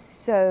was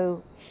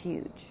so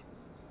huge.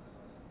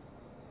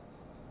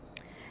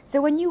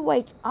 So when you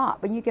wake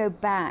up and you go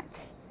back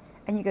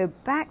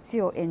to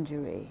your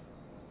injury,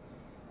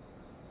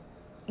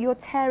 you're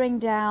tearing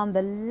down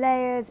the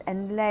layers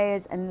and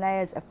layers and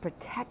layers of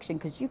protection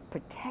because you've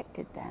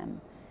protected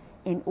them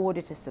in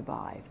order to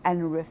survive,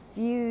 and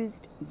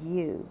refused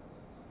you,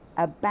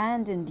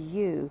 abandoned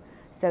you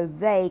so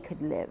they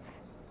could live.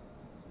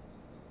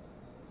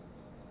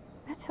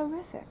 That's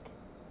horrific.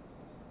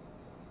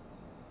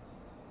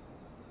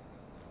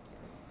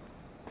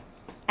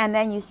 And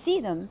then you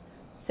see them.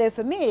 So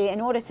for me,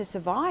 in order to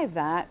survive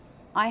that,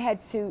 I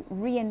had to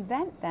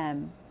reinvent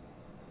them.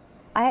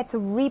 I had to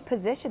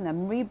reposition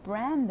them,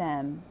 rebrand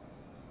them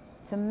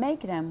to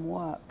make them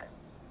work.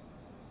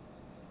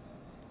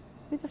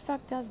 Who the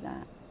fuck does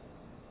that?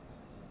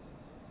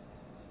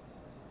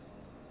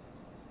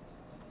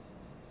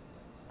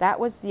 That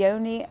was the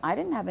only, I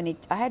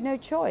had no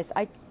choice.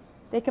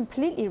 They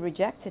completely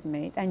rejected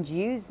me and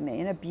used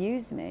me and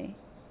abused me.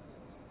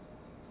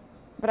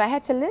 But I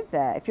had to live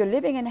there. If you're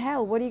living in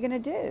hell, what are you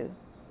going to do?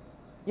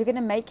 You're going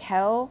to make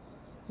hell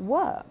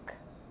work.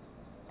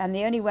 And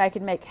the only way I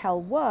could make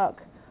hell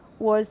work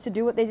was to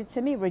do what they did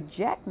to me,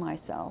 reject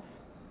myself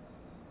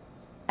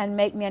and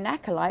make me an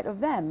acolyte of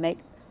them,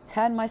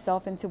 turn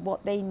myself into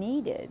what they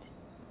needed.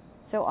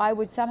 So I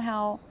would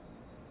somehow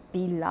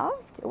be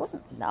loved. It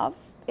wasn't love.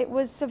 It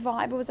was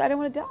survive. It was, I don't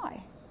want to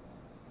die.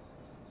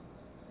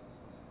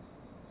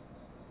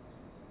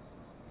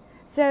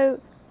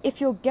 So if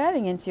you're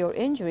going into your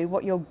injury,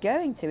 what you're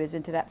going to is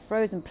into that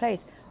frozen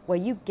place where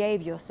you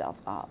gave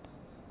yourself up.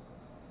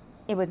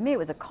 And with me, it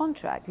was a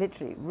contract,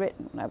 literally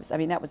written. That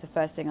was the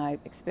first thing I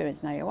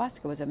experienced in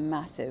ayahuasca, was a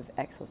massive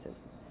exorcism,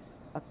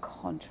 a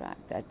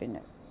contract that had been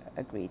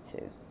agreed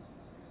to.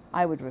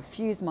 I would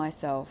refuse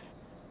myself.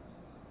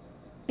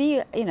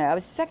 I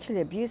was sexually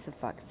abused, for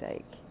fuck's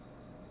sake,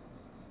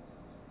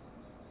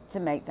 to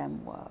make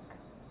them work.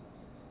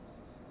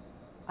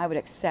 I would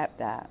accept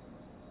that,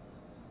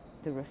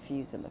 the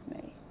refusal of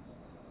me.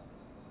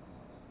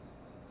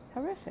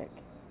 Horrific.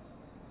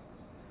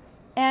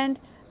 And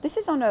this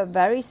is on a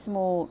very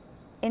small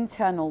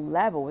internal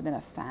level within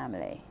a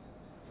family.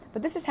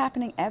 But this is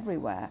happening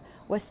everywhere,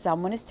 where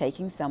someone is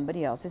taking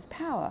somebody else's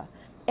power,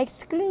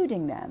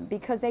 excluding them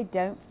because they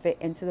don't fit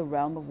into the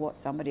realm of what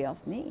somebody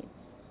else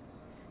needs.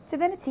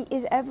 Divinity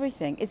is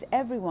everything, is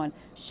everyone,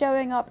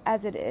 showing up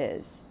as it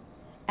is.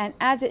 And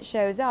as it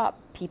shows up,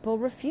 people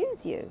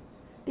refuse you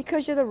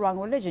because you're the wrong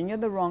religion, you're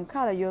the wrong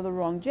color, you're the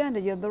wrong gender,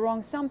 you're the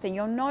wrong something.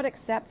 You're not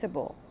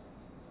acceptable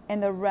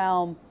in the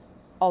realm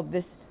of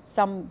this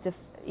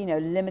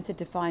limited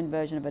defined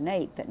version of an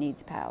ape that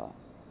needs power.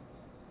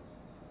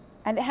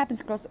 And it happens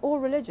across all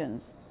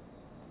religions,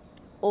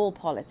 all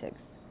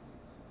politics,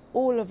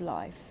 all of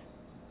life.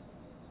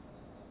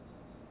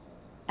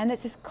 And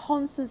it's this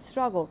constant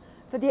struggle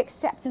for the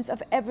acceptance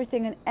of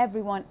everything and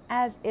everyone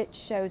as it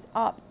shows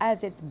up,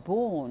 as it's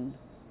born.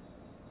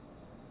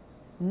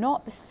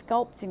 Not the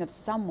sculpting of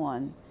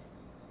someone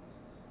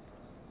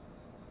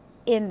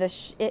in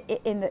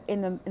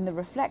the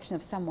reflection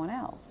of someone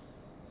else.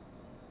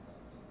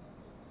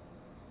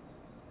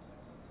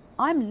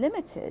 I'm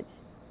limited.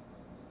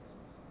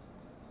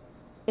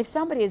 If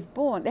somebody is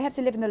born, they have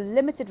to live in the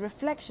limited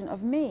reflection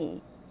of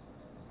me.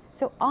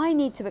 So I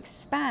need to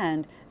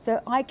expand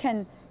so I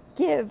can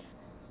give,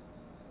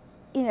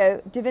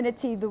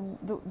 divinity the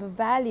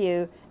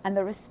value and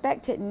the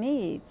respect it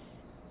needs.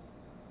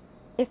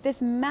 If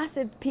this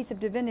massive piece of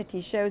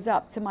divinity shows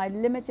up to my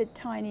limited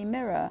tiny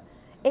mirror,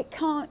 it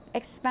can't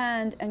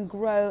expand and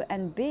grow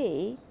and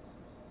be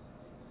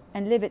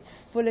and live its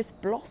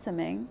fullest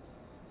blossoming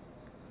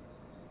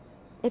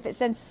if it's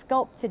then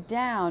sculpted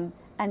down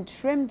and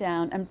trimmed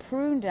down and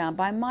pruned down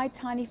by my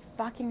tiny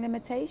fucking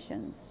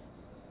limitations.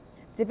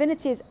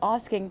 Divinity is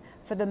asking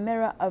for the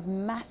mirror of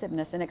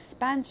massiveness and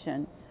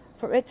expansion,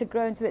 for it to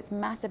grow into its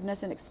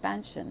massiveness and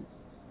expansion.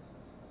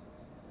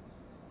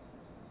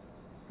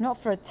 Not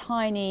for a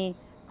tiny,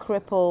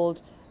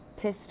 crippled,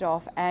 pissed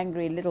off,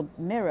 angry little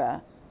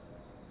mirror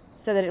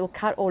so that it will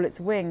cut all its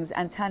wings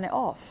and turn it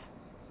off.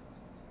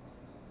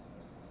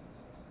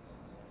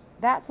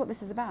 That's what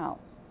this is about.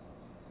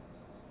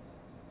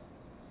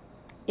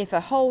 If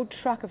a whole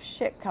truck of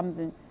shit comes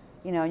in,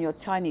 in your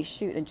tiny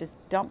chute and just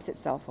dumps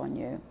itself on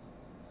you,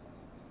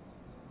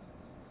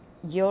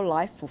 your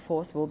life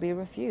force will be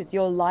refused.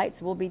 Your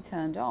lights will be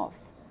turned off.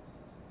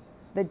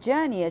 The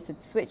journey is to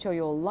switch all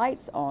your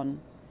lights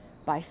on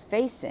by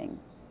facing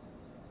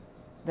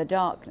the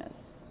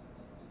darkness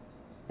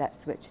that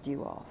switched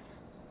you off.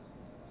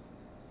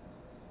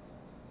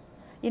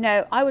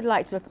 I would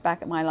like to look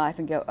back at my life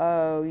and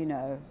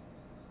go,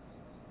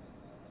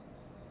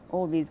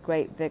 all these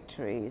great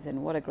victories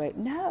and what a great...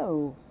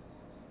 No.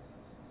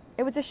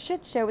 It was a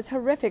shit show. It was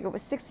horrific. It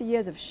was 60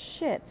 years of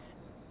shit.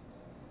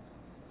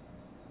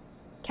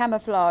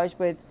 Camouflage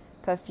with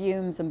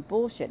perfumes and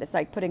bullshit. It's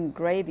like putting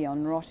gravy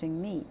on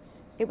rotting meat.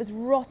 It was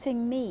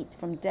rotting meat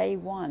from day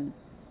one.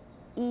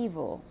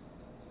 Evil,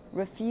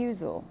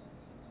 refusal,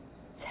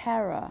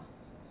 terror,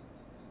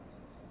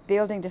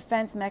 building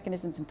defense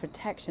mechanisms and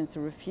protections to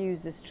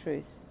refuse this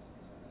truth,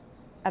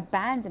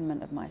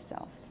 abandonment of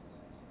myself,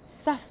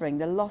 suffering,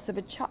 the loss of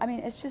a child.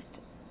 It's just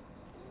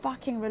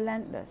fucking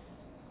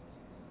relentless.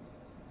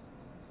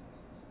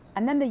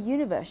 And then the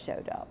universe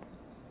showed up.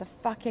 The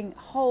fucking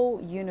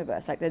whole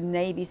universe, like the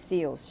Navy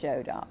SEALs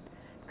showed up.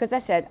 Because I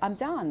said, I'm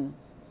done.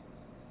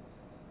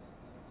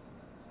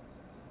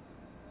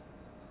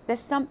 There's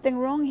something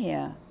wrong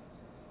here.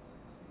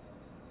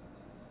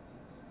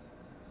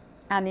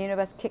 And the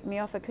universe kicked me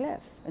off a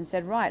cliff and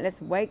said, right, let's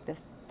wake the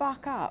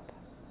fuck up.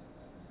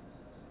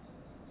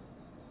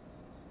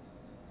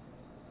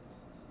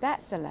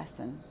 That's the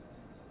lesson.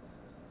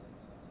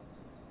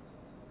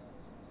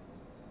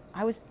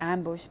 I was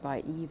ambushed by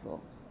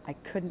evil. I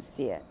couldn't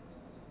see it.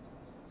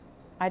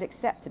 I'd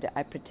accepted it.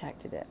 I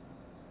protected it.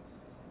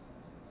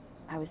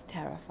 I was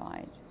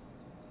terrified.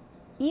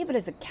 Evil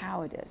is a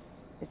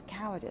cowardice. It's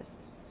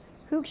cowardice.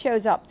 Who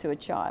shows up to a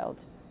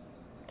child?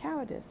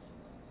 Cowardice.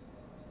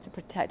 To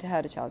protect, to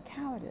hurt a child.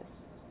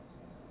 Cowardice.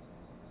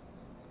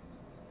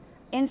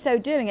 In so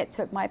doing, it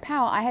took my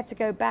power. I had to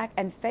go back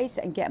and face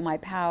it and get my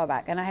power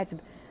back. And I had to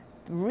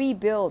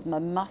rebuild my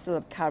muscle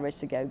of courage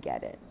to go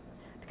get it.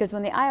 Because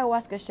when the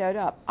ayahuasca showed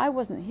up, I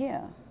wasn't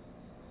here.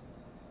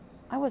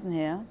 I wasn't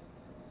here.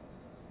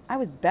 I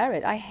was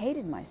buried. I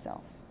hated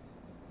myself.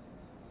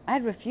 I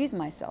had refused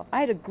myself. I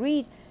had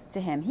agreed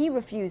to him. He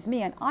refused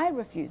me, and I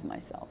refused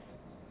myself.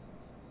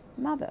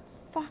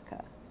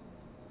 Motherfucker.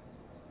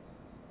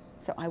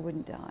 So I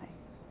wouldn't die.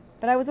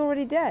 But I was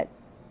already dead.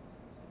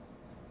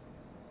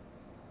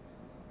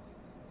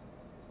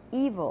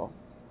 Evil.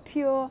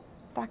 Pure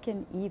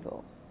fucking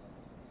evil.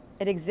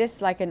 It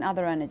exists like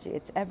another energy.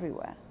 It's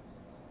everywhere.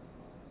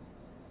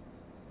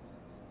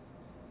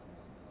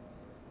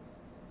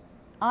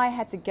 I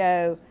had to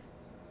go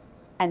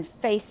and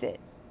face it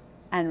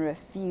and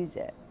refuse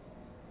it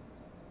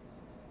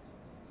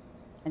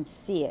and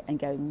see it and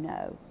go,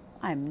 no,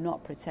 I am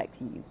not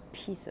protecting you,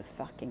 piece of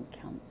fucking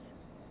cunt.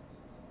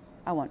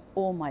 I want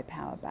all my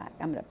power back.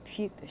 I'm going to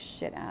puke the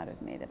shit out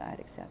of me that I had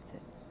accepted,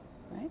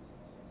 right?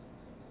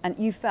 And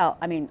you felt,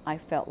 I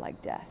felt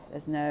like death.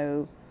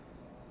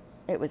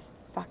 It was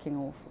fucking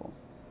awful.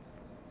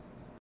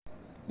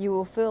 You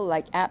will feel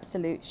like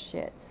absolute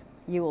shit.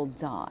 You will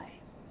die.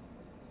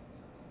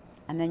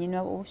 And then you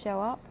know what will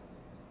show up?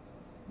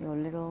 Your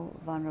little,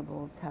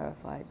 vulnerable,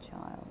 terrified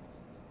child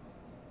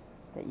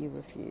that you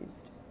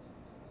refused.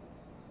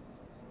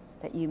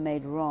 That you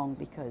made wrong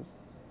because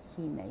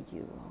he made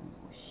you wrong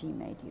or she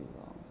made you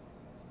wrong.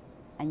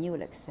 And you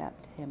will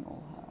accept him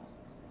or her.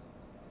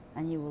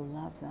 And you will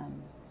love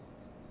them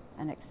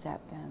and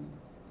accept them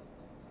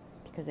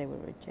because they were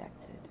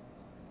rejected.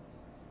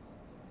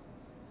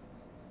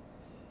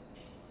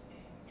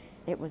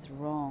 It was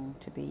wrong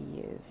to be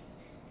you.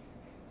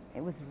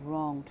 It was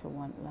wrong to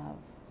want love,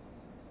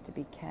 to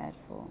be cared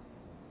for.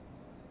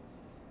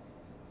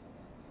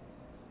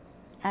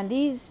 And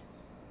these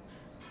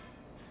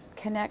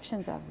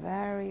connections are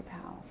very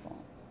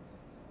powerful,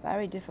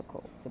 very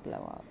difficult to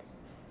blow up.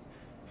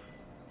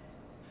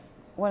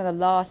 One of the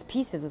last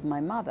pieces was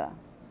my mother.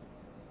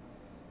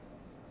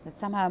 That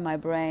somehow in my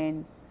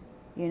brain,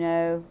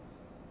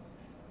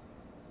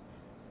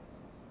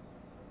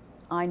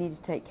 I need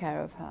to take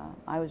care of her.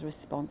 I was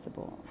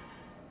responsible.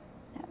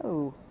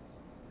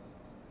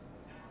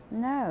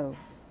 No.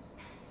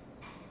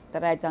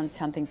 That I had done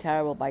something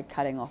terrible by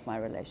cutting off my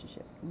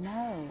relationship.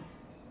 No.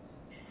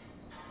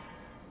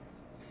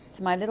 It's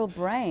my little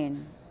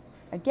brain.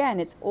 Again,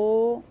 it's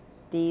all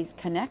these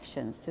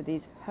connections to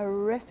these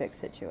horrific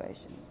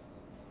situations.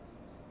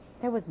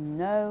 There was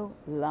no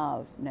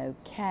love, no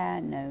care,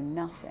 no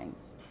nothing.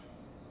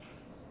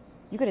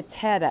 You got to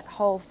tear that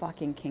whole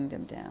fucking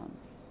kingdom down.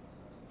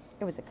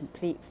 It was a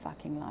complete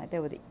fucking lie. They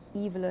were the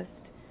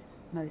evilest,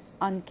 most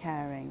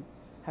uncaring,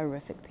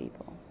 horrific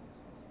people.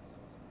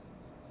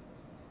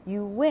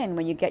 You win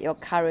when you get your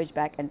courage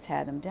back and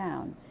tear them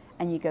down.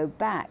 And you go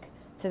back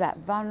to that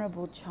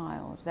vulnerable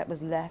child that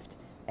was left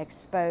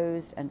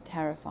exposed and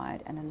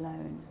terrified and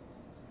alone.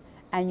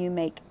 And you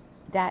make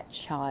that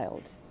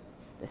child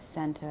the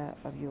center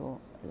of your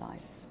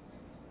life.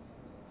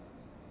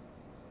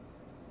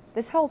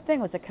 This whole thing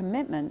was a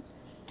commitment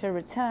to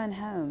return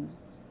home,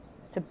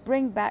 to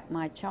bring back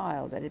my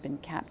child that had been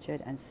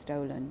captured and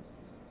stolen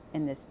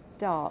in this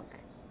dark,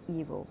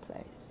 evil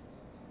place.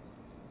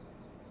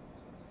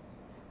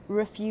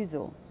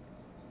 Refusal.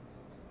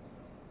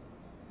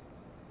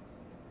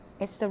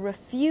 It's the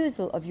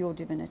refusal of your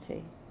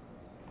divinity.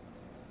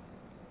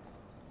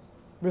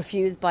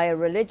 Refused by a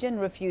religion,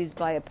 refused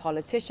by a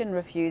politician,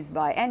 refused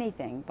by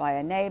anything, by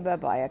a neighbor,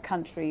 by a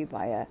country,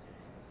 by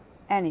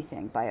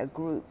anything, by a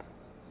group.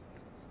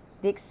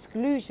 The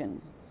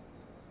exclusion.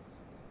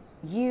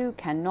 You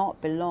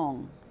cannot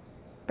belong.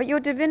 But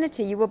your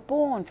divinity, you were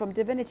born from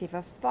divinity,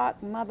 for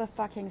fuck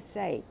motherfucking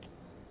sake.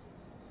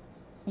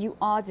 You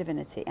are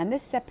divinity. And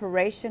this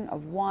separation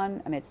of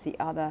one amidst the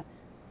other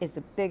is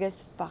the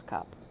biggest fuck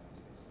up.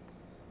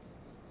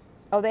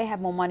 Oh, they have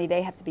more money,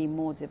 they have to be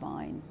more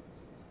divine.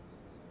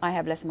 I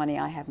have less money,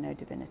 I have no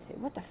divinity.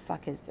 What the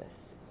fuck is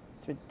this?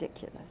 It's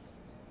ridiculous.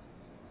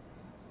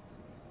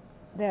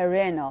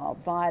 Therein are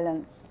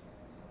violence.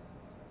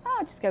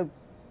 I'll just go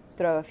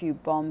throw a few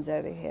bombs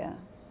over here.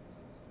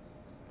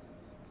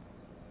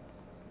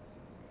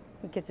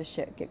 Who gives a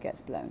shit if it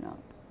gets blown up?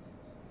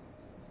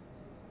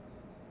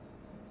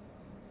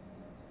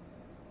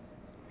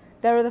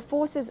 There are the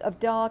forces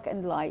of dark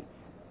and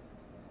light.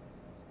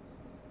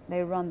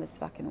 They run this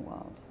fucking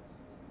world.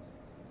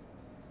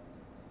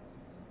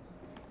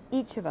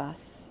 Each of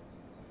us,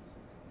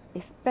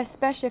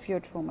 especially if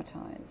you're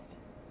traumatized,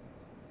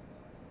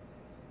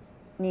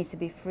 needs to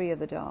be free of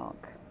the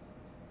dark.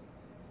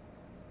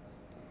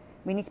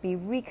 We need to be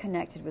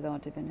reconnected with our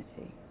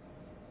divinity.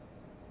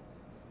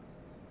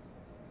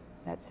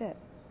 That's it.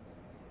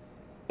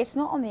 It's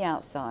not on the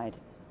outside.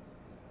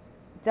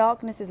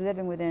 Darkness is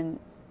living within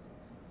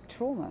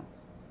trauma,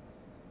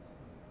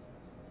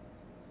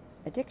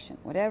 addiction,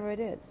 whatever it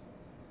is.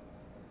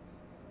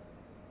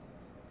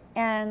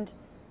 And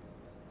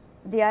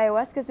the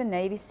ayahuasca is a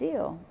Navy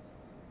SEAL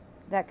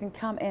that can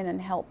come in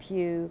and help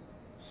you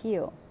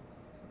heal,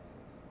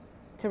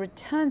 to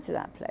return to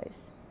that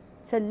place,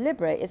 to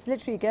liberate. It's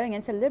literally going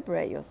in to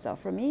liberate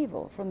yourself from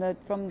evil,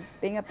 from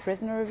being a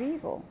prisoner of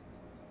evil.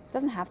 It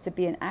doesn't have to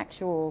be an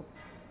actual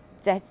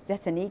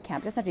detainee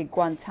camp. It doesn't have to be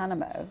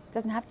Guantanamo. It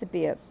doesn't have to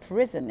be a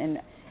prison.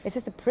 It's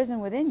just a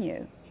prison within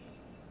you,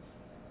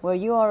 where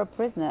you are a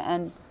prisoner.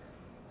 And,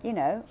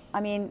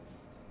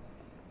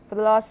 for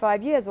the last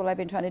 5 years, all I've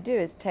been trying to do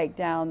is take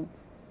down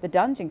the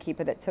dungeon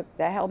keeper that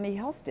held me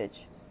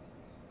hostage.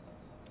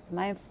 It's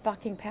my own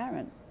fucking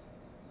parent.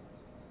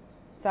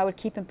 So I would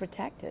keep him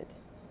protected.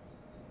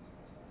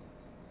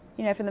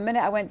 From the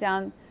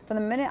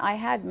minute I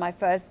had my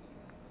first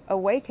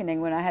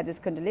awakening, when I had this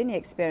Kundalini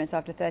experience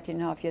after 13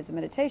 and a half years of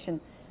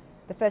meditation,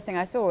 the first thing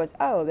I saw was,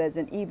 there's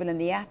an evil in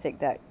the attic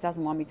that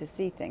doesn't want me to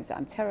see things that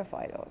I'm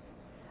terrified of.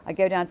 I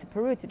go down to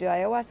Peru to do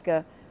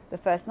ayahuasca. The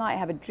first night I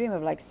have a dream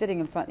of sitting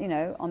in front,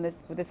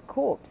 with this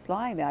corpse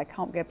lying there. I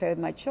can't go play with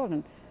my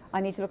children.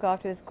 I need to look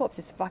after this corpse.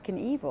 It's fucking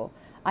evil.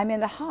 I'm in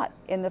the hut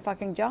in the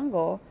fucking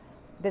jungle.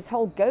 This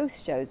whole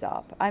ghost shows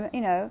up.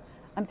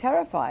 I'm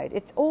terrified.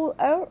 It's all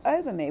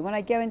over me. When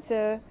I go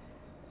into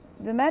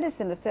the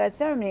medicine, the third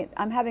ceremony,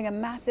 I'm having a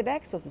massive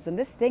exorcism.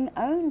 This thing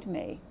owned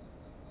me.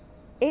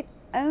 It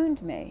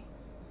owned me.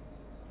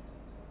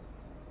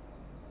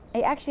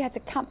 It actually had to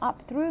come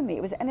up through me.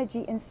 It was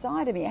energy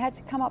inside of me. It had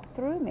to come up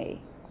through me.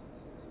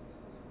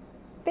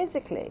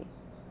 Physically.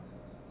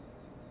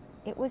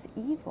 It was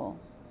evil.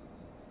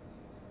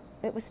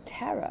 It was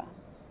terror.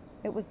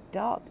 It was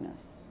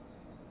darkness.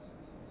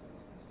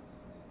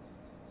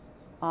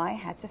 I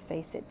had to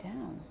face it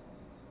down.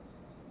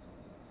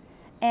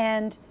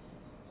 And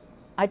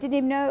I didn't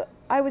even know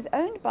I was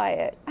owned by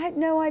it. I had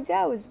no idea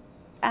I was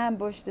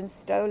ambushed and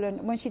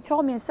stolen. When she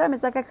told me in ceremony,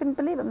 it's like I couldn't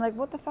believe it. I'm like,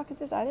 what the fuck is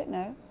this? I don't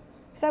know.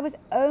 Because I was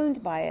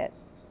owned by it.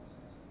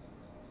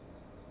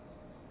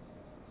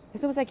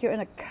 It's almost like you're in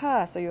a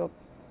curse or you're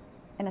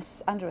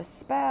under a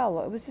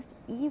spell. It was just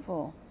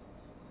evil.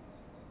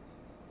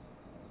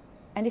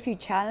 And if you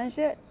challenged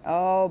it,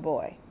 oh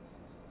boy,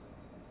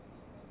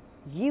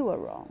 you were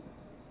wrong.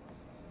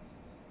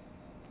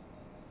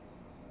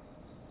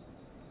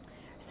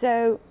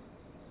 So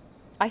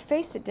I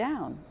faced it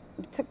down.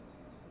 It took,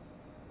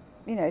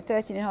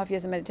 13 and a half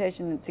years of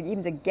meditation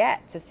to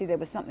get to see there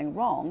was something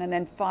wrong. And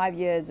then 5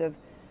 years of,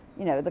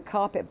 the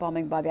carpet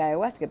bombing by the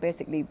ayahuasca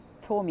basically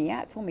tore me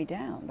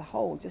down. The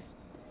whole just,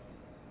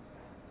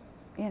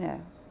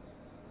 And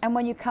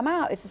when you come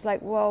out, it's just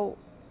like, well,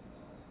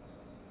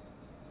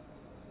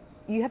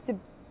 you have to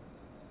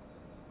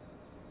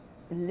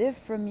live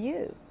from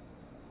you.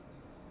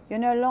 You're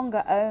no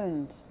longer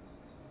owned.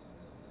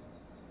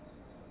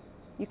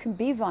 You can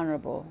be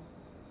vulnerable.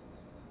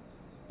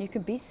 You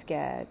can be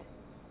scared.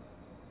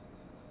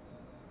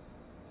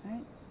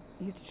 Right?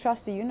 You have to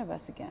trust the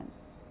universe again.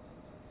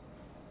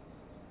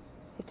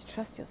 You have to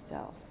trust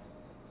yourself.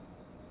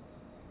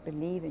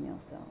 Believe in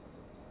yourself.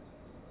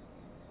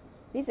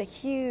 These are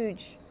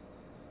huge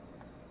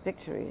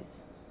victories.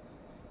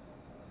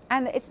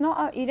 And it's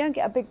not, you don't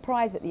get a big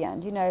prize at the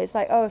end. It's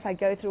like, oh, if I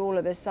go through all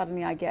of this,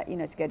 suddenly I get,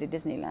 to go to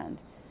Disneyland.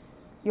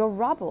 You're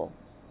rubble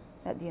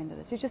at the end of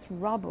this. You're just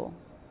rubble.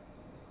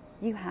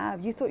 You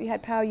thought you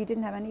had power, you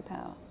didn't have any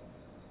power.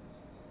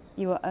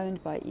 You were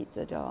owned by Eat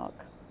the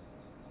Dark.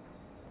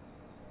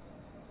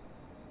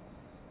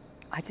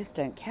 I just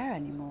don't care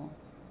anymore.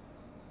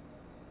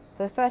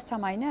 For the first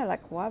time I know,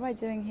 like, why am I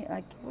doing here?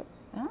 Like, what?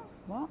 Huh?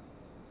 What?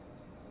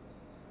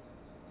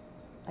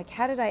 Like,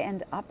 how did I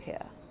end up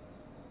here?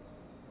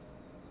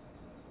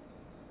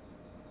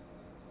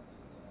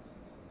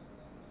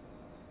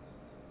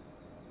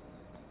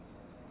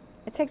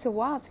 It takes a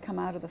while to come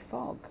out of the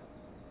fog.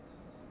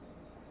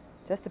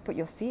 Just to put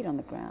your feet on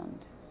the ground.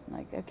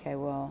 Like, okay,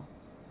 well,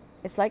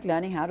 it's like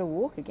learning how to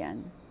walk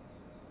again.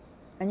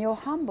 And you're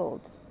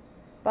humbled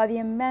by the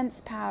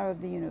immense power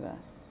of the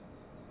universe.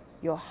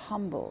 You're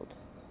humbled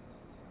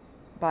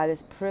by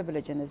this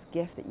privilege and this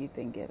gift that you've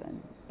been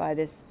given. By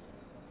this,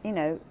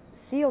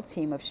 SEAL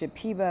team of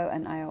Shipibo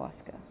and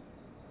ayahuasca.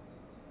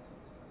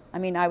 I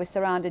mean, I was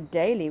surrounded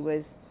daily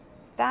with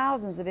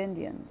thousands of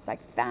Indians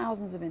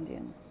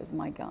as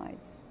my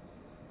guides.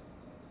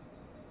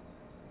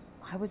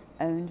 I was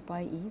owned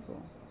by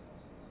evil.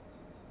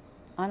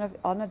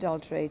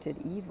 Unadulterated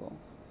evil.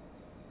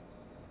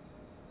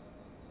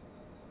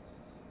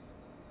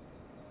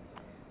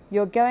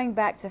 You're going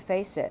back to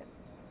face it.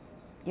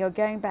 You're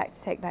going back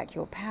to take back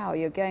your power.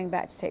 You're going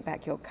back to take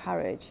back your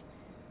courage.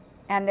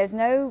 And there's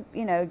no,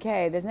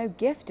 there's no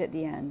gift at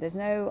the end. There's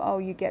no, oh,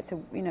 you get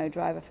to,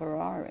 drive a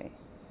Ferrari.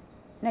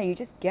 No, you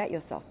just get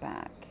yourself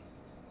back.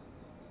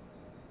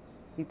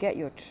 You get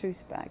your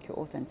truth back, your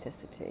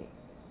authenticity.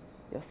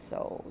 Your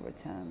soul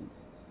returns.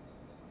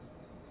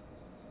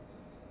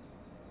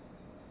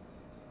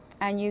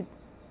 And you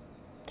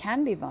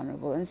can be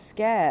vulnerable and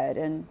scared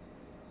and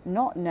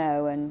not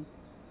know, and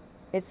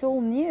it's all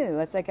new.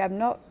 It's like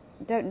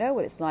don't know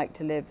what it's like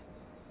to live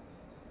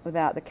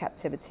without the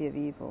captivity of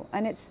evil.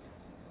 And it's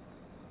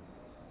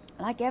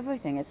like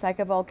everything. It's like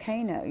a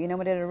volcano.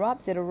 When it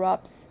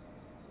erupts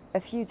a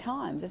few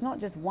times. It's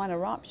not just one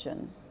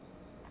eruption,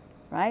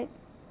 right?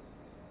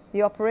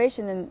 The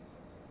operation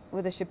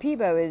with the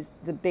Shipibo is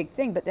the big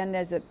thing, but then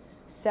there's a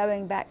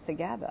sewing back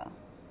together,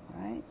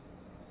 right?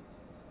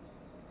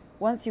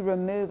 Once you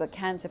remove a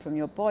cancer from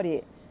your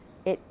body,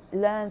 it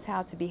learns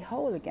how to be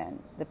whole again.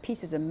 The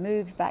pieces are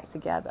moved back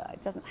together.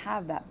 It doesn't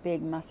have that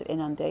big, massive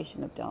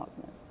inundation of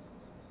darkness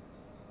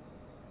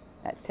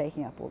that's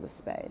taking up all the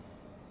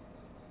space.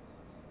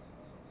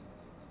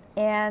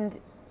 And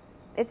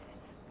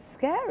it's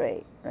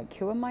scary. Like,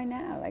 who am I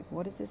now? Like,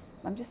 what is this?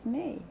 I'm just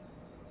me.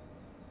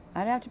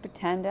 I don't have to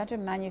pretend. I don't have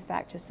to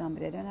manufacture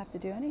somebody. I don't have to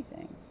do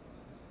anything.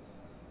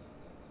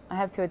 I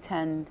have to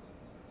attend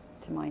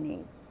to my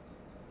needs.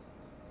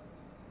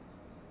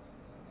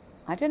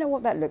 I don't know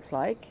what that looks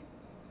like.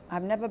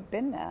 I've never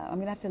been there. I'm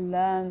going to have to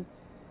learn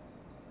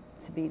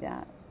to be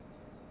that.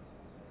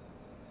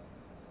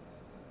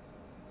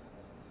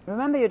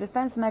 Remember, your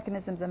defense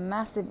mechanisms are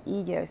massive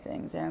ego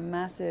things. They're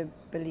massive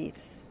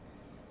beliefs.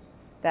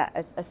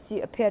 that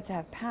appear to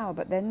have power,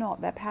 but they're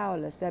not. They're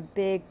powerless. They're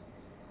big,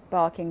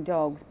 barking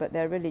dogs, but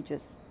they're really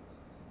just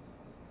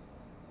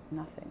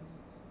nothing.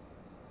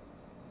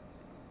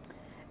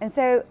 And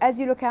so as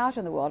you look out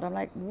in the world, I'm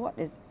like, what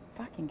is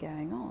fucking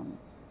going on?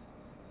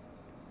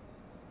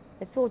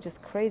 It's all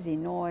just crazy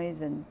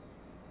noise and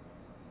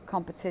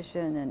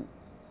competition, and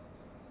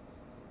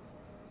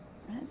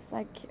it's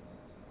like,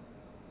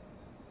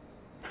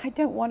 I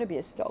don't want to be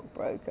a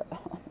stockbroker.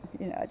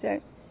 I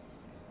don't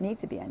need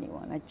to be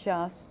anyone. I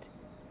just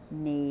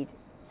need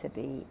to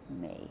be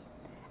me.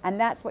 And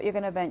that's what you're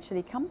going to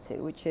eventually come to,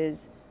 which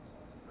is,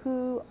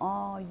 who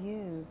are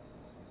you?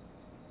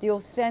 The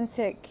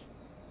authentic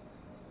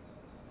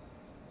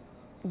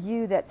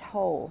you that's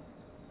whole.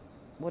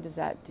 What does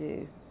that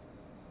do?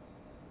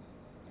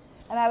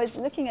 And I was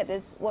looking at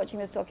this, watching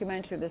this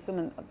documentary of this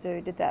woman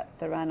who did that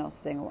Theranos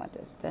thing, or what,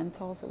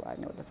 Thanatos, or I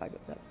don't know what the fuck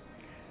it was.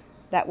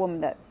 That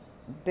woman that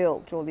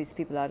built all these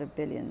people out of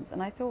billions.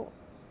 And I thought,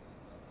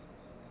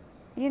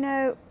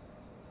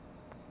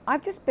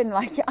 I've just been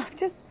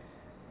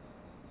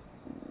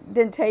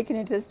taken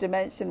into this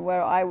dimension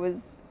where I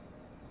was,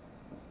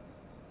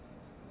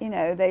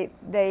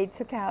 they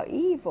took out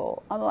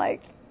evil. I'm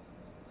like,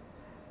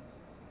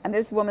 and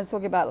this woman's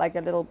talking about like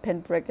a little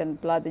pinprick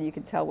and blood that you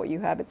can tell what you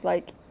have. It's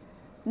like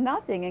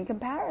nothing in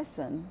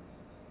comparison.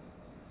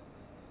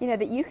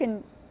 That you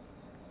can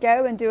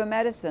go and do a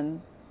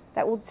medicine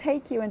that will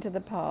take you into the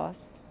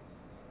past,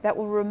 that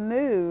will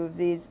remove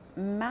these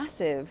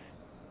massive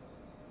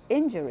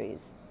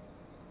injuries.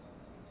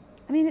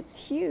 I mean,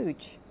 it's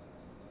huge.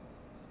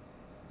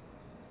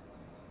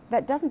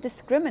 That doesn't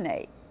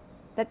discriminate,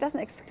 that doesn't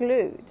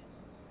exclude,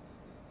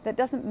 that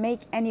doesn't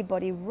make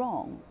anybody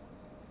wrong,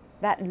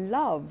 that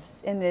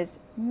loves in this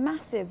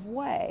massive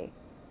way,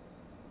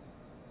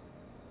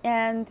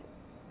 and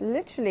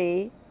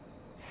literally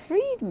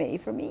freed me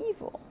from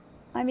evil.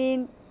 I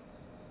mean,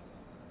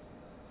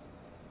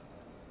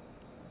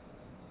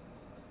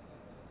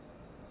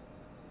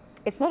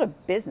 it's not a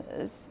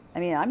business. I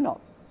mean, I'm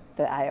not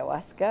the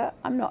ayahuasca.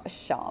 I'm not a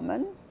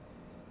shaman.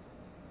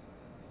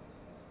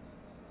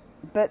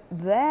 But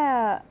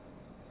their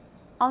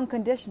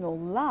unconditional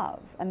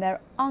love and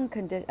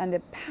and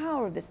the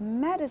power of this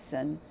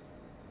medicine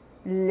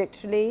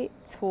literally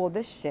tore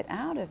the shit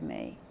out of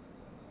me.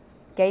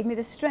 Gave me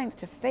the strength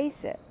to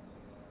face it.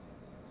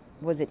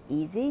 Was it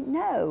easy?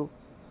 No.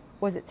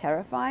 Was it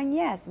terrifying?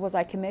 Yes. Was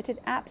I committed?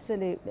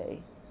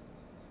 Absolutely.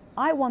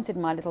 I wanted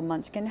my little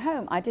munchkin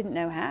home. I didn't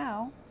know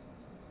how.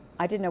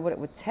 I didn't know what it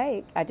would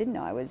take. I didn't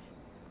know I was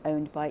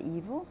owned by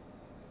evil.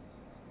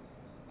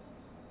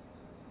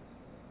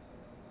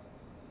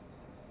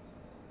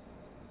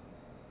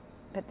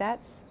 But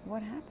that's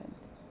what happened.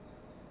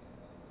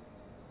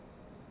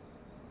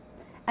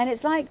 And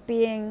it's like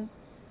being,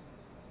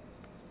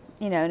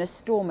 in a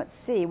storm at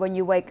sea. When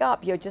you wake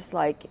up, you're just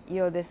like,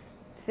 you're this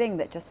thing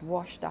that just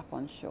washed up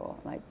on shore.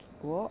 Like,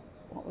 what?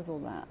 What was all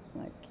that?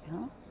 Like,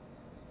 huh?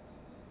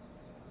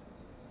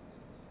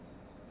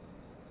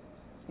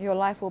 Your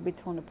life will be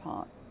torn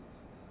apart.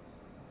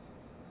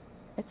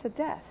 It's a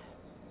death.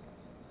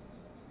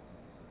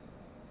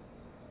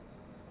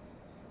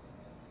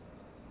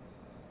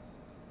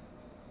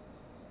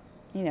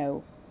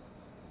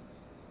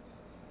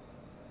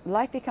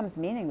 Life becomes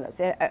meaningless.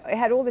 It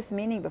had all this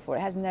meaning before.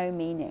 It has no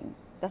meaning.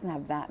 It doesn't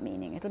have that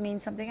meaning. It'll mean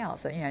something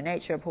else.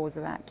 Nature abhors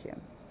a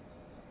vacuum.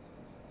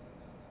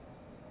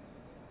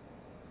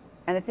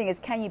 And the thing is,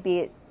 can you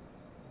be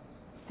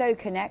so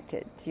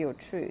connected to your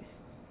truth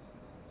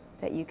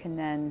that you can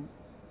then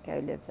go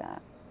live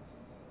that?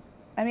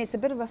 I mean, it's a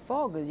bit of a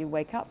fog as you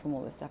wake up from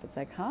all this stuff. It's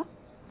like, huh?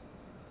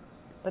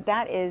 But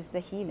that is the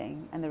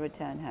healing and the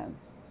return home.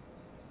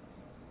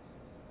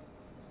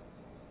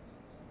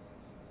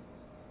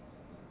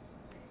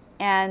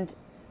 And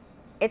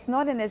it's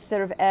not in this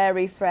sort of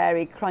airy,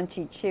 fairy,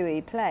 crunchy,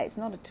 chewy place.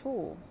 Not at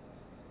all.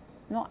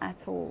 Not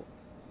at all.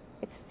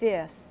 It's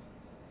fierce.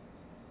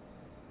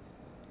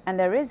 And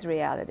there is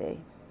reality.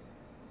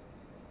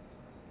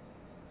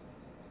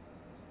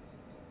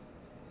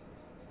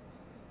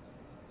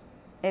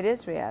 It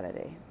is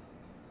reality.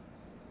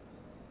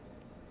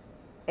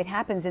 It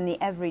happens in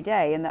the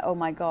everyday, in the, oh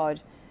my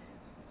God,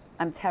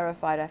 I'm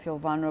terrified, I feel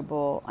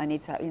vulnerable, I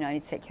need to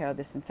take care of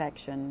this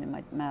infection in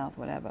my mouth,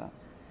 whatever.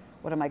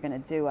 What am I going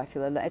to do? I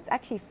feel alone. It's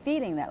actually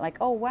feeling that, like,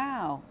 oh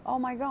wow, oh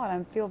my God,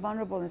 I feel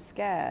vulnerable and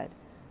scared.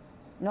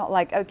 Not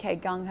like, okay,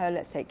 gung-ho,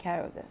 let's take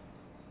care of this.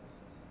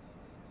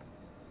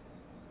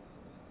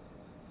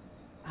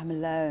 I'm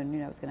alone,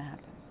 what's going to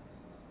happen.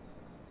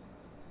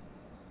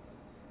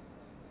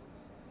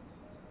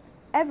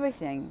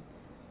 Everything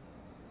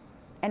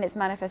and its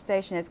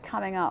manifestation is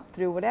coming up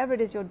through whatever it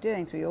is you're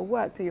doing, through your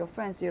work, through your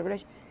friends, through your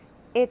relationship.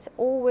 It's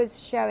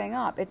always showing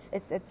up. It's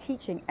a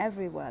teaching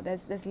everywhere.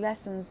 There's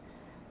lessons.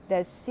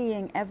 There's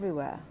seeing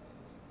everywhere.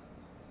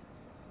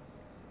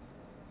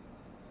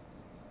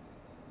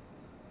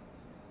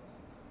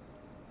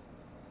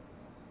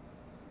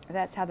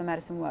 That's how the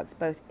medicine works,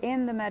 both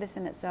in the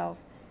medicine itself,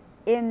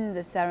 in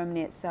the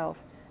ceremony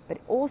itself, but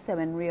also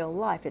in real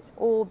life. It's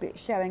all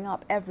showing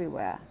up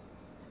everywhere.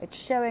 It's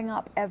showing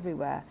up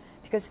everywhere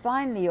because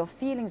finally your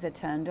feelings are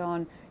turned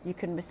on. You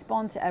can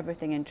respond to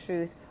everything in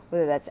truth,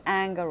 whether that's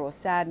anger or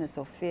sadness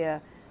or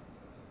fear.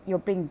 You're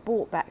being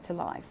brought back to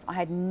life.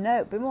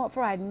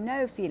 Before I had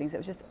no feelings. It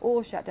was just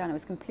all shut down. It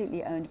was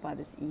completely owned by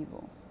this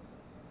evil.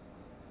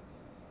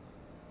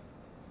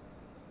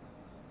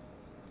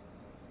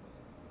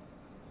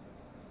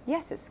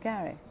 Yes, it's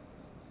scary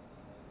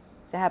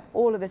to have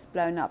all of this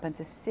blown up and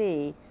to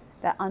see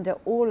that under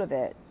all of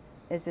it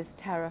is this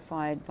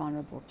terrified,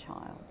 vulnerable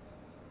child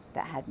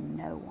that had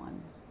no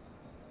one.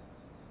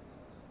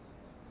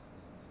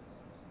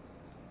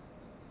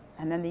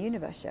 And then the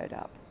universe showed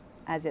up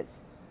as its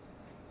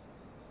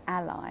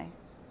ally.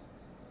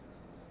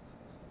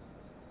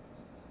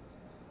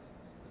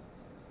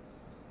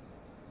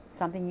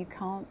 Something you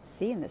can't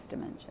see in this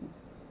dimension.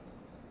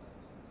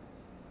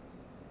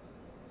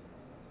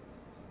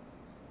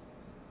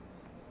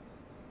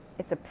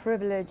 It's a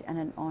privilege and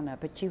an honor,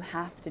 but you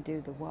have to do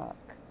the work.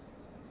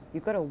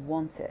 You've got to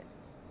want it.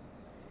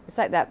 It's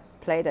like that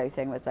Play-Doh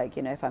thing where it's like,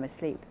 if I'm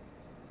asleep,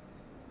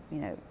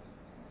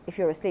 if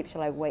you're asleep,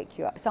 shall I wake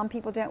you up? Some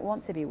people don't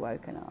want to be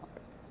woken up.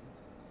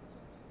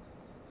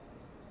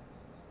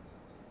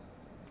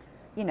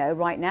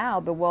 Right now,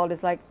 the world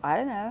is like, I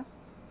don't know.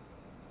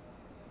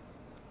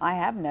 I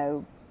have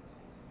no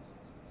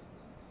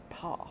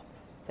path,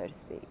 so to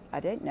speak. I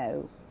don't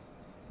know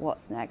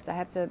what's next. I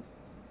have to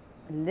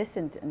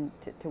listen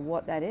to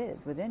what that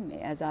is within me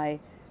as I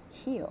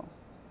heal.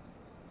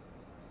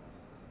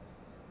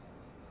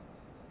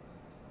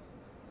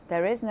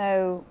 There is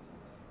no,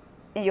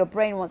 your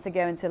brain wants to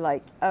go into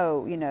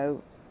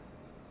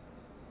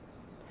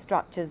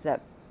structures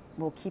that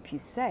will keep you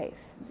safe.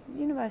 The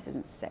universe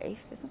isn't safe.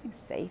 There's nothing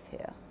safe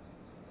here.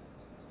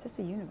 It's just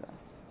the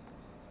universe.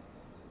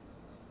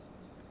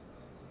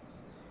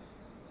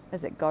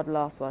 As it God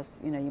laughs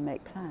whilst, you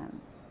make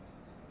plans.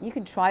 You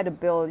can try to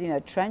build,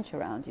 a trench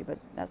around you, but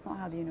that's not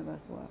how the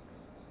universe works.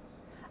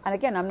 And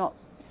again, I'm not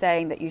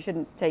saying that you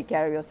shouldn't take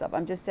care of yourself.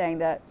 I'm just saying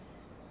that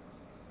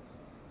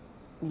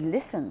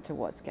listen to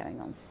what's going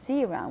on,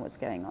 see around what's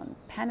going on,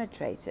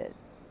 penetrate it.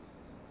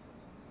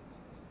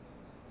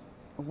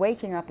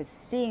 Waking up is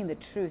seeing the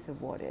truth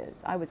of what is.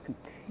 I was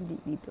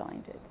completely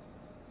blinded.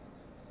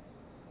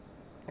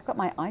 I got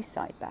my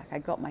eyesight back. I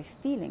got my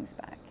feelings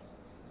back.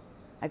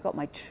 I got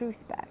my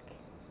truth back.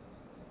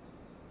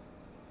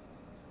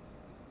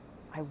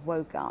 I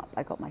woke up.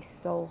 I got my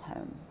soul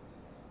home.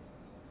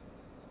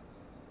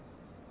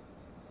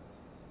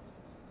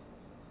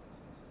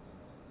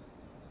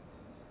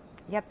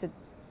 You have to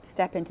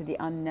step into the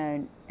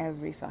unknown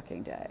every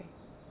fucking day.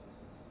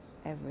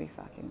 Every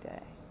fucking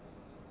day.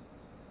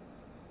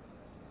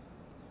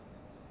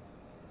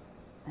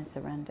 And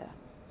surrender.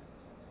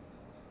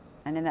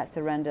 And in that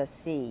surrender,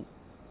 see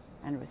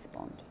and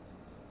respond.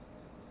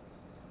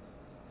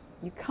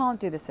 You can't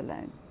do this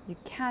alone. You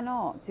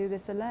cannot do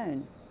this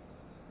alone.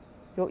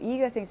 Your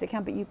ego thinks it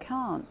can, but you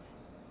can't.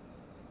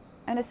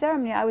 In a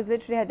ceremony, I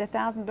literally had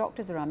 1,000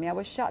 doctors around me. I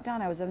was shut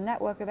down. I was a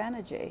network of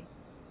energy.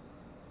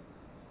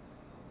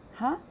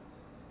 Huh?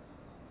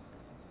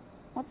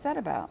 What's that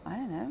about? I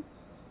don't know.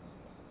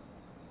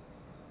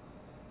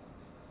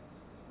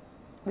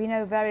 We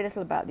know very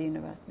little about the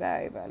universe.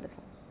 Very, very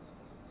little.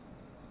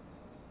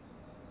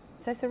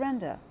 So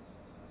surrender.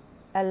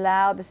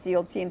 Allow the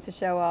SEAL team to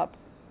show up.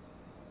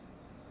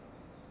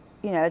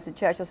 As the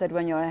Churchill said,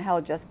 when you're in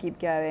hell, just keep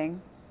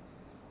going.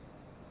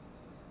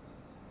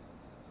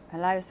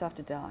 Allow yourself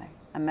to die.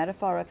 And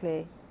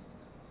metaphorically,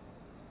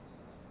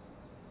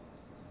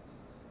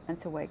 and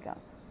to wake up.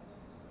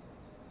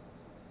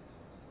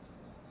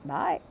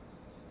 Bye.